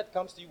the prophet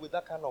comes to you with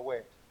that kind of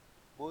word,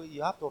 boy,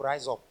 you have to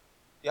rise up.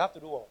 You have to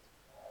do what?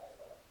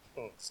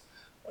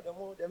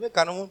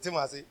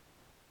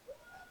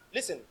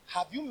 Listen,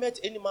 have you met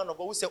any man of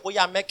God who said, "Oh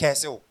yeah, make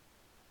castle"?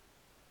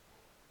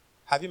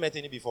 Have you met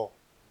any before?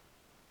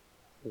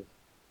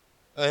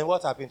 And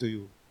what happened to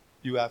you?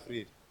 You were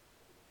afraid.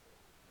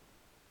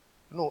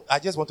 No, I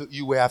just want to.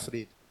 You were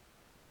afraid.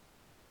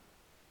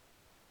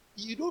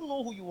 You don't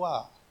know who you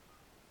are.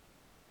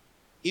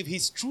 If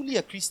he's truly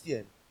a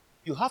Christian,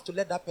 you have to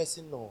let that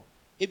person know.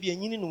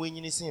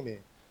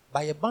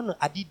 By a banner,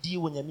 I did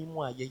deal when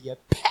you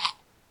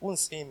won't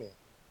say me.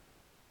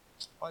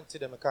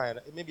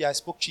 Maybe I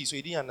spoke cheese, so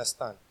you didn't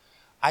understand.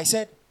 I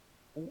said,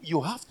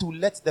 you have to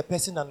let the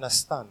person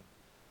understand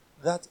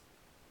that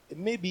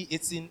maybe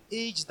it's in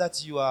age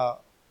that you are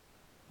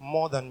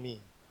more than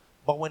me.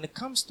 But when it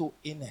comes to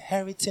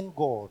inheriting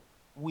God,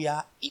 we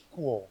are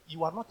equal.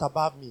 You are not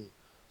above me.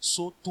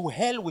 So to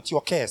hell with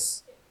your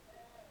curse.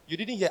 You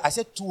didn't hear? I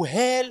said to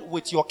hell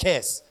with your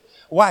curse.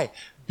 Why?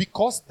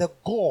 Because the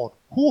God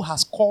who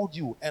has called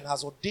you and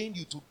has ordained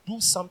you to do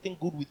something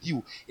good with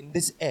you in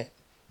this earth,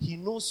 he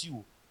knows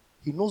you.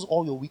 He knows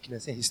all your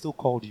weakness and he still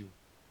called you.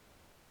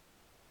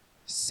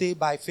 Say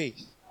by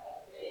faith,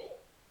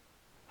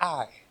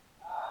 I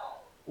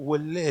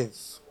will live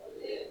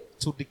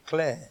to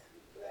declare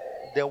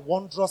the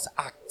wondrous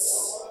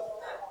acts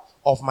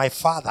of my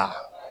Father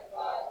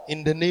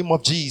in the name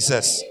of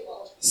Jesus.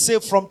 Say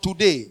from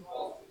today,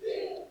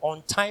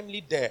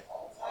 untimely death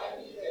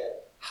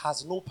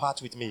has no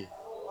part with me.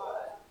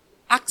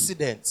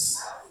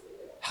 Accidents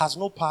has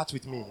no part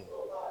with me.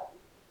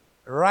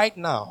 Right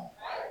now,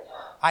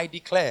 I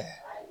declare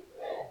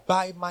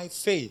by my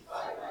faith,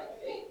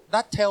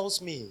 that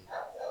tells me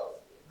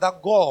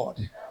that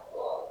God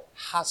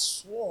has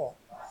sworn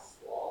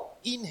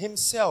in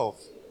himself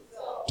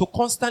to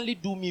constantly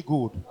do me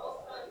good.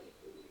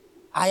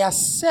 I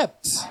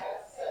accept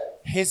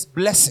his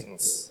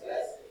blessings,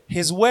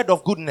 his word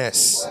of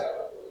goodness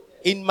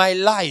in my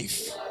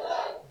life.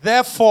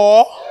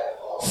 Therefore,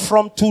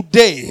 from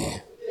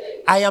today,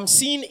 I am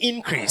seeing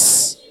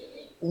increase,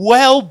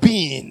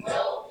 well-being,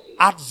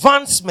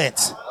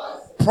 advancement,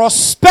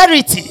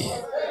 prosperity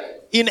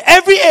in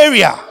every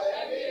area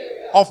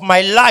of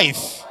my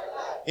life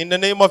in the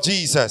name of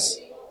Jesus.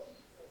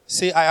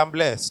 Say, I am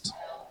blessed.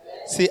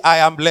 Say, I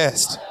am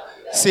blessed.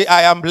 Say,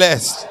 I am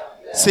blessed.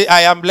 Say,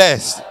 I am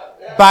blessed.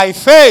 By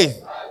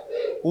faith,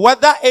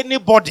 whether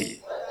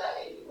anybody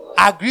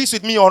agrees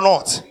with me or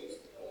not,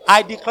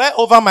 I declare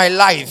over my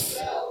life,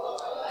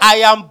 I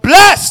am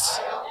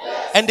blessed.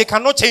 And they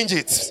cannot change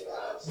it.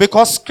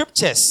 Because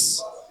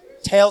scriptures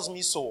tells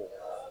me so.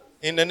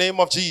 In the name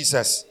of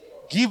Jesus.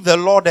 Give the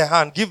Lord a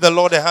hand. Give the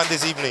Lord a hand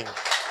this evening.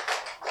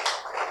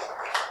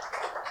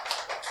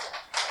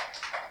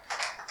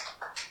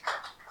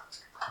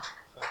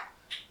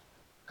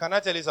 Can I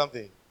tell you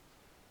something?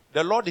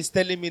 The Lord is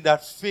telling me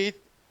that faith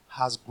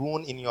has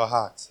grown in your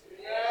heart.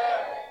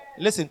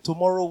 Listen,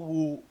 tomorrow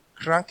we'll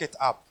crank it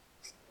up.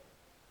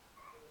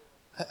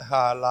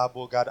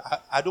 God,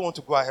 I don't want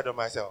to go ahead of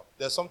myself.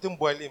 There's something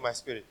boiling in my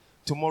spirit.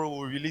 Tomorrow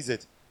we'll release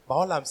it. But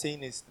all I'm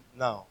saying is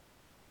now,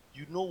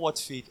 you know what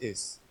faith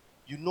is.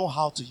 You know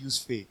how to use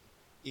faith.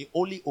 It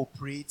only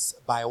operates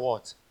by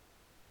what?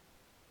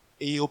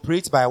 It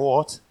operates by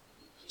what?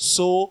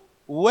 So,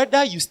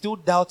 whether you still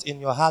doubt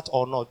in your heart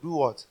or not, do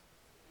what?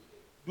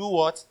 Do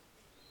what?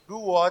 Do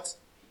what?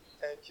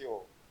 Thank you.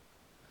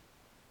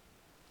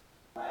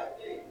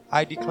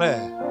 I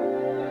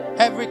declare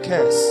every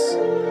curse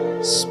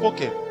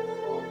spoken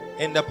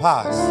in the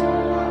past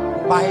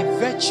by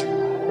virtue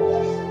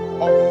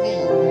of me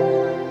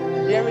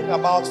hearing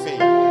about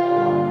faith,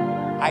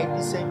 I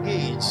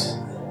disengage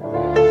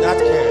that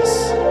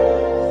curse.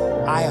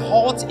 I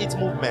halt its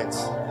movement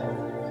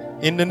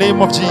in the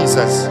name of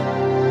Jesus.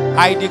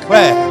 I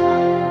declare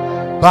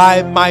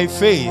by my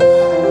faith,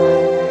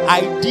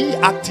 I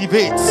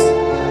deactivate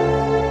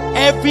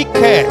every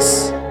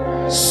curse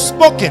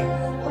spoken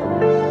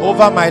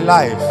over my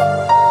life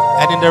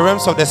and in the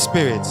realms of the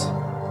spirit.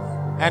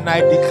 And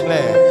I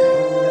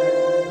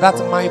declare that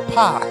my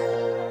path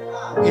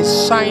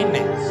is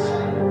shining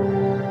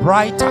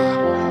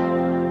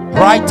brighter,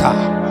 brighter,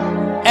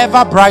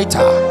 ever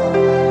brighter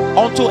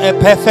unto a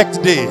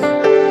perfect day.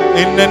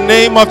 In the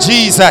name of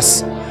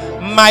Jesus,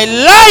 my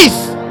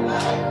life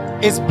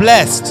is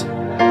blessed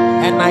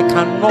and I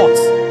cannot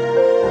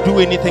do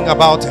anything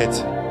about it.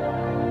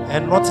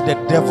 And not the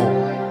devil.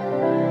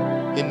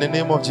 In the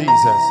name of Jesus.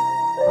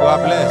 You are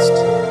blessed.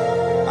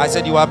 I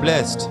said you are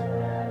blessed.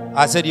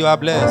 I said you are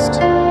blessed.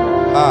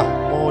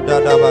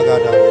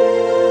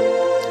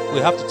 We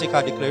have to take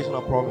our declaration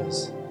of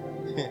promise.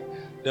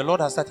 The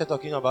Lord has started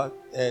talking about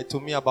to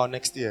me about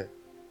next year.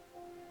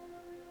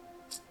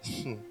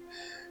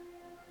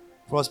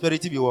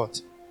 Prosperity be what?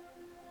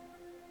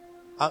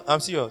 I'm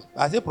serious.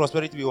 I say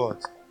prosperity be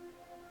what?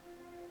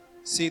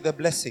 See, the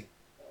blessing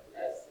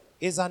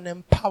is an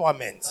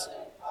empowerment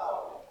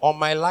on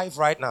my life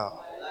right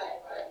now,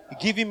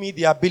 giving me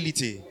the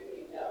ability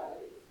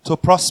to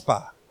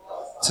prosper,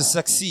 to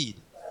succeed,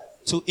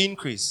 to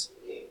increase,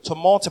 to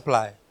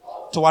multiply,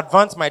 to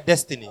advance my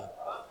destiny,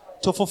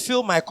 to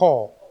fulfill my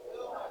call,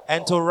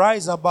 and to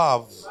rise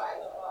above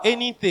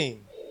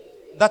anything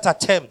that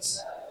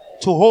attempts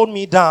to hold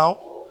me down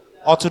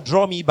or to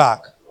draw me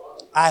back.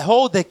 I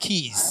hold the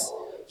keys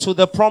to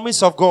the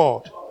promise of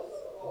God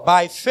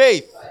by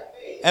faith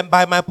and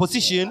by my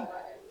position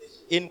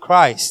in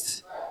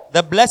Christ.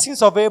 The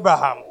blessings of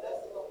Abraham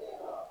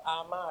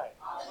are mine.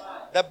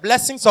 The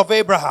blessings of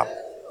Abraham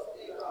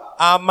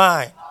are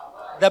mine.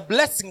 The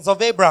blessings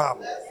of Abraham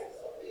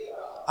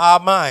are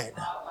mine.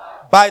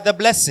 By the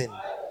blessing,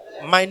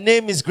 my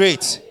name is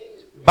great.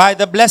 By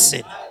the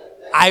blessing,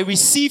 I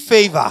receive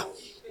favor.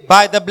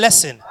 By the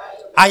blessing,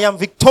 I am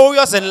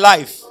victorious in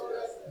life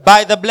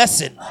by the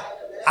blessing.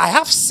 I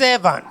have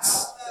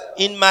servants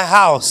in my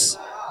house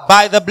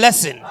by the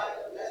blessing.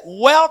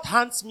 Wealth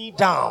hunts me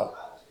down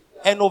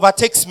and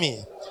overtakes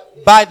me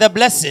by the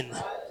blessing.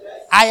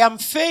 I am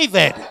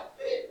favored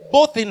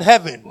both in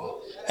heaven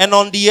and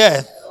on the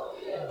earth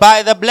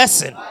by the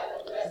blessing.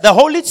 The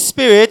Holy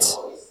Spirit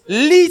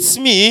leads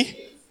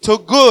me to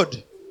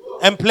good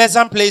and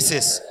pleasant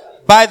places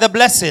by the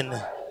blessing.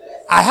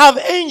 I have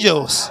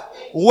angels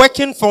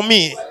working for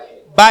me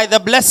by the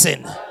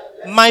blessing.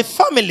 My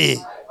family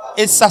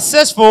is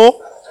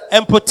successful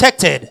and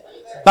protected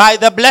by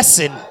the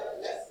blessing.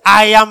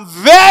 I am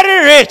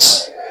very rich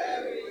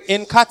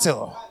in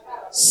cattle,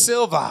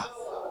 silver,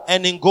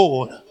 and in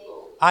gold.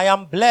 I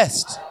am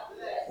blessed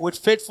with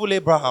faithful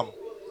Abraham.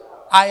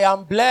 I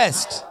am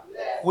blessed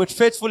with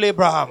faithful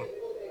Abraham.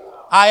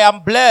 I am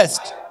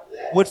blessed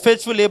with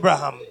faithful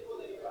Abraham.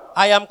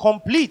 I am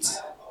complete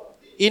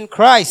in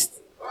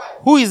Christ,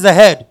 who is the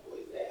head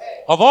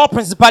of all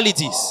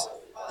principalities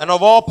and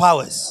of all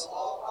powers,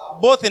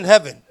 both in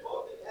heaven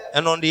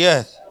and on the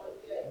earth,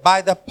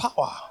 by the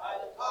power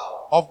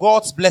of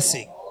God's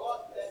blessing,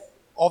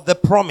 of the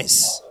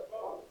promise.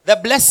 The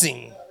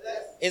blessing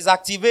is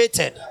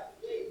activated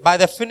by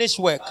the finished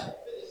work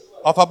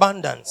of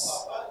abundance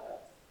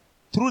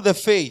through the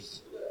faith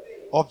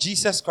of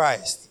Jesus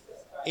Christ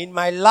in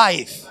my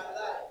life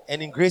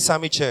and in Grace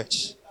Army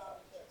Church.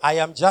 I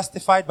am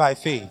justified by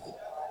faith.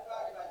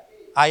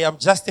 I am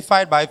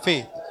justified by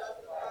faith.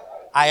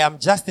 I am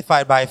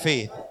justified by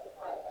faith.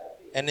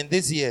 And in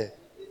this year,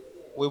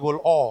 we will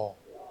all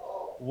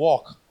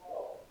walk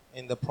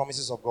in the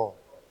promises of God.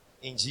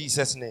 In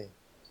Jesus' name.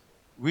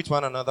 Greet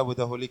one another with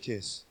a holy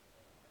kiss.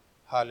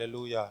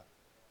 Hallelujah.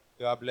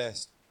 You are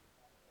blessed.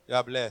 You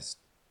are blessed.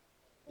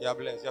 You are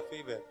blessed. You are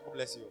favored. God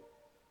bless you.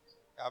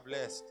 You are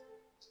blessed.